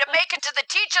enough for me to make it to the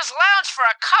teacher's lounge for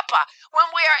a cuppa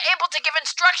when we are able to give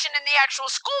instruction in the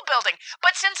actual school building.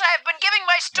 But since I have been giving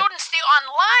my students the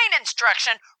online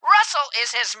instruction, Russell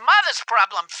is his mother's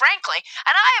problem, frankly,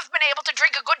 and I have been able to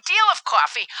drink a good deal of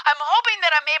coffee. I'm hoping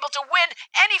that I'm able to win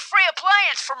any free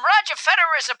appliance from Roger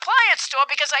Federer's appliance store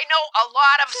because I know a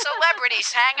lot of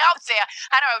celebrities hang out there,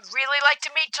 and I would really like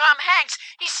to meet Tom Hanks.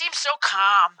 He seems so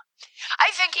calm. I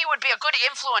think he would be a good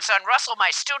influence on Russell, my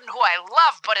student, who I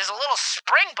love, but is a little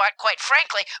spring butt, quite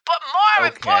frankly. But more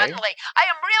importantly, I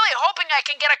am really hoping I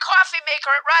can get a coffee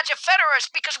maker at Roger Federer's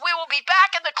because we will be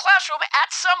back in the classroom at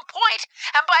some point.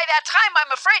 And by that time, I'm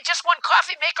afraid just one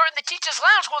coffee maker in the teacher's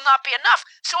lounge will not be enough.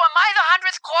 So am I the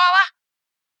 100th caller?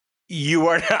 You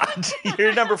are not.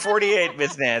 You're number 48,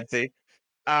 Miss Nancy.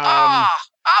 I'm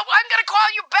going to call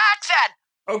you back then.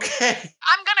 Okay.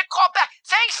 I'm going to call back.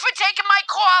 Thanks for taking my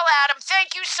call, Adam.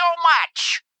 Thank you so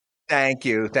much. Thank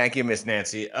you, Miss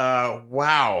Nancy.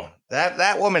 Wow.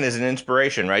 That woman is an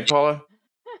inspiration, right, Paula?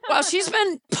 Well, she's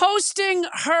been posting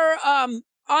her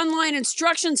online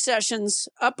instruction sessions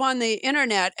up on the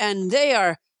internet, and they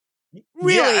are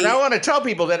really. Yeah, and I want to tell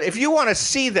people that if you want to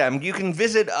see them, you can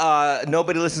visit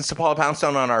Nobody Listens to Paula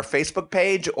Poundstone on our Facebook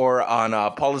page or on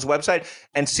Paula's website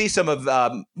and see some of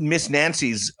Miss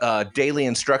Nancy's daily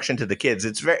instruction to the kids.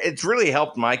 It's really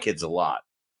helped my kids a lot.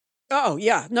 Oh,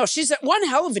 yeah. No, she's one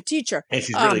hell of a teacher. And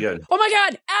she's really good. Oh, my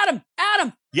God.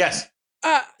 Adam. Yes.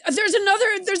 There's another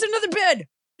bid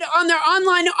on their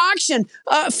online auction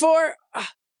for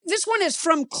this one is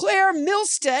from Claire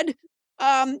Milstead.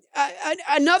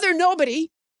 Another nobody.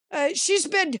 She's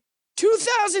bid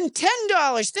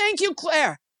 $2,010. Thank you,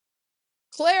 Claire.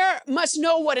 Claire must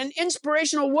know what an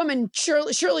inspirational woman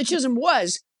Shirley Chisholm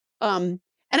was. And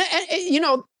you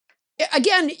know,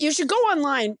 again, you should go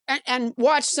online and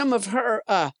watch some of her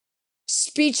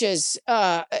speeches.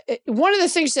 One of the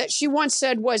things that she once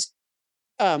said was,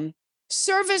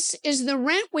 service is the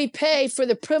rent we pay for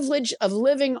the privilege of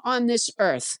living on this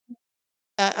earth.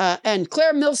 And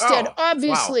Claire Milstead,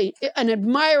 obviously an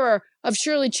admirer of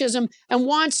Shirley Chisholm, and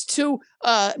wants to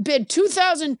bid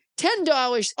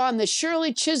 $2,010 on the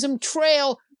Shirley Chisholm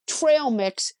trail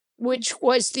mix, which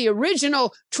was the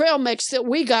original trail mix that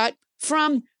we got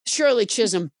from Shirley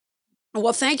Chisholm.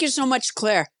 Well, thank you so much,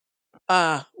 Claire.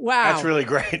 Wow. That's really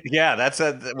great. Yeah,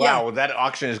 wow, that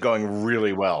auction is going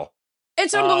really well.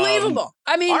 It's unbelievable.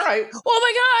 I mean, all right. Oh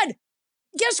my God.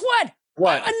 Guess what?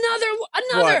 What? Another.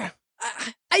 What?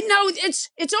 I know it's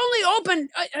only open.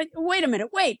 Wait a minute.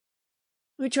 Wait.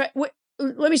 Let me try. Wait,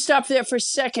 let me stop there for a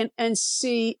second and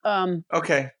see.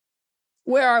 Okay.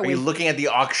 Where are we? Are you looking at the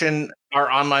auction,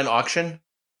 our online auction?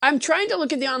 I'm trying to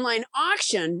look at the online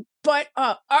auction, but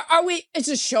are we? Is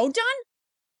the show done?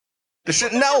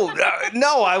 No.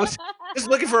 I was just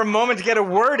looking for a moment to get a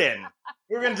word in.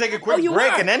 We were going to take a quick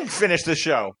break and then finish the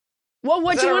show. Well,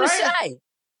 what do you want to say?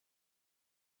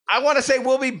 I want to say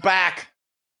we'll be back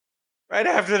right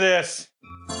after this.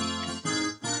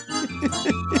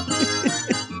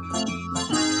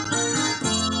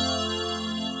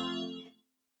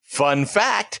 Fun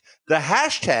fact, the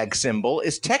hashtag symbol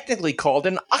is technically called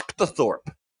an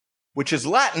octothorpe, which is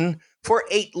Latin for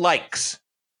 8 likes.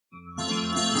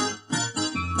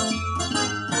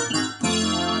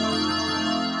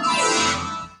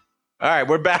 All right,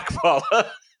 we're back,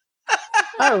 Paula.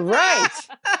 All right.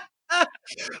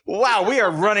 Wow, we are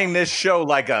running this show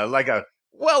like a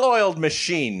well-oiled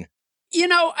machine. You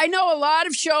know, I know a lot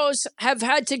of shows have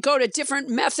had to go to different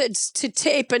methods to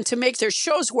tape and to make their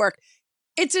shows work.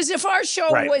 It's as if our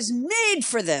show was made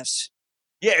for this.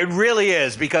 Yeah, it really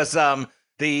is, because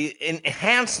the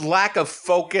enhanced lack of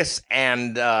focus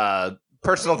and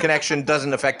personal connection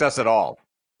doesn't affect us at all.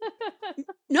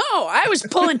 No, I was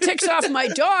pulling ticks off my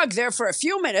dog there for a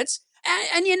few minutes,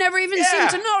 and you never even seemed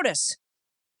to notice.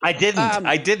 I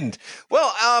didn't.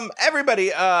 Well,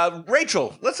 everybody,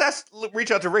 Rachel,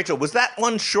 reach out to Rachel. Was that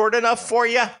one short enough for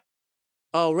you?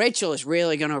 Oh, Rachel is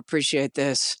really going to appreciate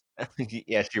this.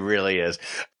 Yes, she really is.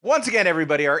 Once again,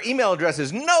 everybody, our email address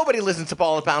is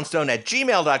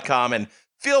nobodylistenstopaulapoundstone@gmail.com, and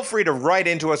feel free to write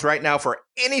into us right now for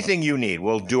anything you need.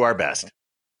 We'll do our best.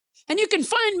 And you can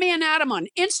find me and Adam on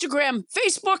Instagram,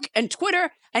 Facebook, and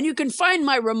Twitter, and you can find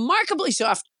my remarkably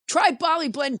soft Tri-Bali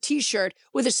Blend t-shirt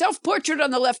with a self-portrait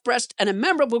on the left breast and a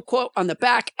memorable quote on the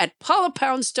back at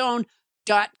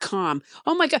paulapoundstone.com.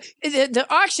 Oh my God, the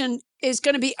auction is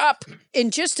going to be up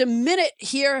in just a minute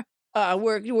here.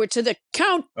 We're to the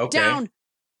countdown.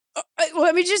 Okay.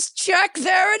 Let me just check.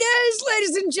 There it is,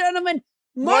 ladies and gentlemen.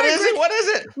 What is it?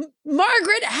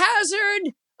 Margaret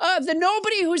Hazard, the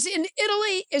nobody who's in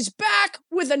Italy, is back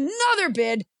with another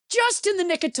bid just in the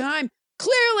nick of time.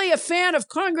 Clearly a fan of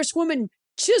Congresswoman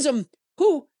Chisholm,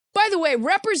 who, by the way,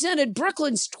 represented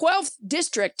Brooklyn's 12th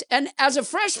district. And as a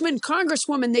freshman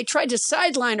congresswoman, they tried to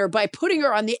sideline her by putting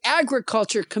her on the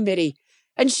agriculture committee.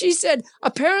 And she said,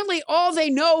 apparently all they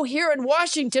know here in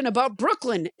Washington about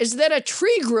Brooklyn is that a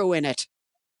tree grew in it.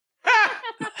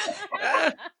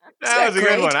 That was a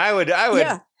good one. I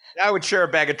would share a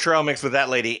bag of trail mix with that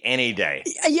lady any day.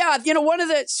 Yeah, one of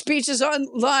the speeches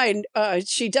online,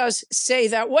 she does say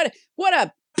that. What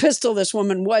a pistol this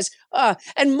woman was.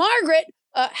 And Margaret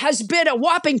has bid a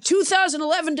whopping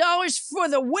 $2,011 for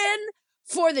the win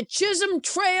for the Chisholm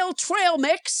trail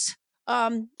mix.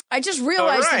 I just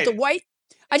realized that the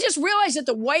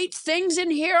white things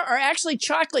in here are actually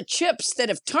chocolate chips that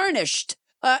have tarnished.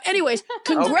 Anyways,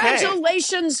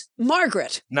 congratulations,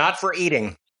 Margaret. Not for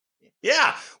eating.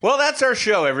 Yeah, well, that's our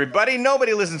show, everybody.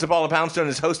 Nobody Listens to Paula Poundstone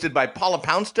is hosted by Paula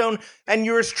Poundstone and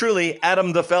yours truly,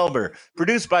 Adam the Felber.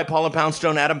 Produced by Paula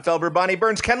Poundstone, Adam Felber, Bonnie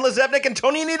Burns, Ken Lezevnik, and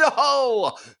Tony Anita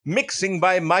Hull. Mixing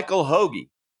by Michael Hoagie.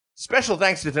 Special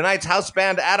thanks to tonight's house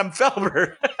band, Adam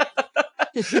Felber.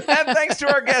 And thanks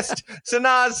to our guest,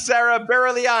 Sanaz Sarah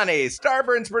Berliani.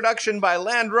 Starburns production by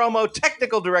Land Romo.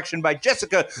 Technical direction by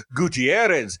Jessica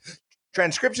Gutierrez.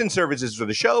 Transcription services for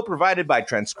the show provided by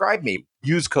Transcribe Me.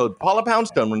 Use code Paula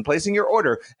Poundstone when placing your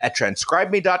order at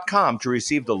transcribeme.com to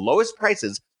receive the lowest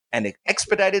prices and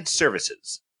expedited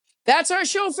services. That's our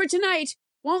show for tonight.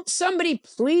 Won't somebody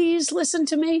please listen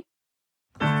to me?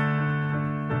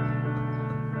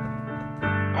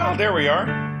 Oh, there we are.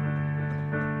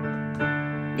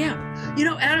 Yeah.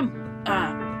 Adam,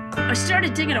 I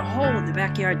started digging a hole in the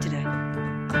backyard today.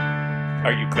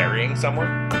 Are you burying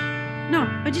someone? No,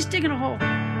 I'm just digging a hole.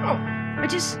 Oh. I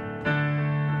just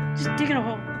digging a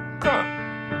hole. Huh.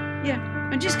 Yeah,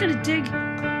 I'm just going to dig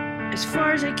as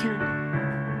far as I can.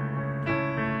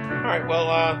 All right,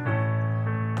 well,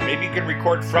 maybe you can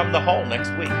record from the hole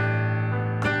next week.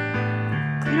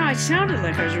 I sounded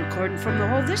like I was recording from the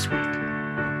hole this week.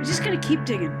 I'm just going to keep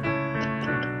digging.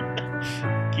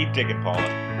 Keep digging, Paula.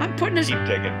 Keep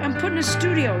digging. I'm putting a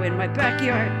studio in my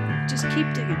backyard. Just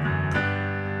keep digging.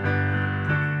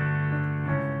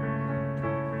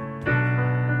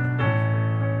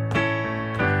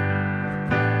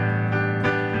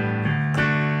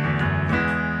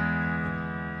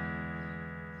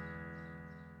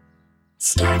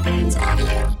 Starburns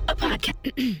Audio, a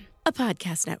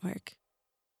podcast network.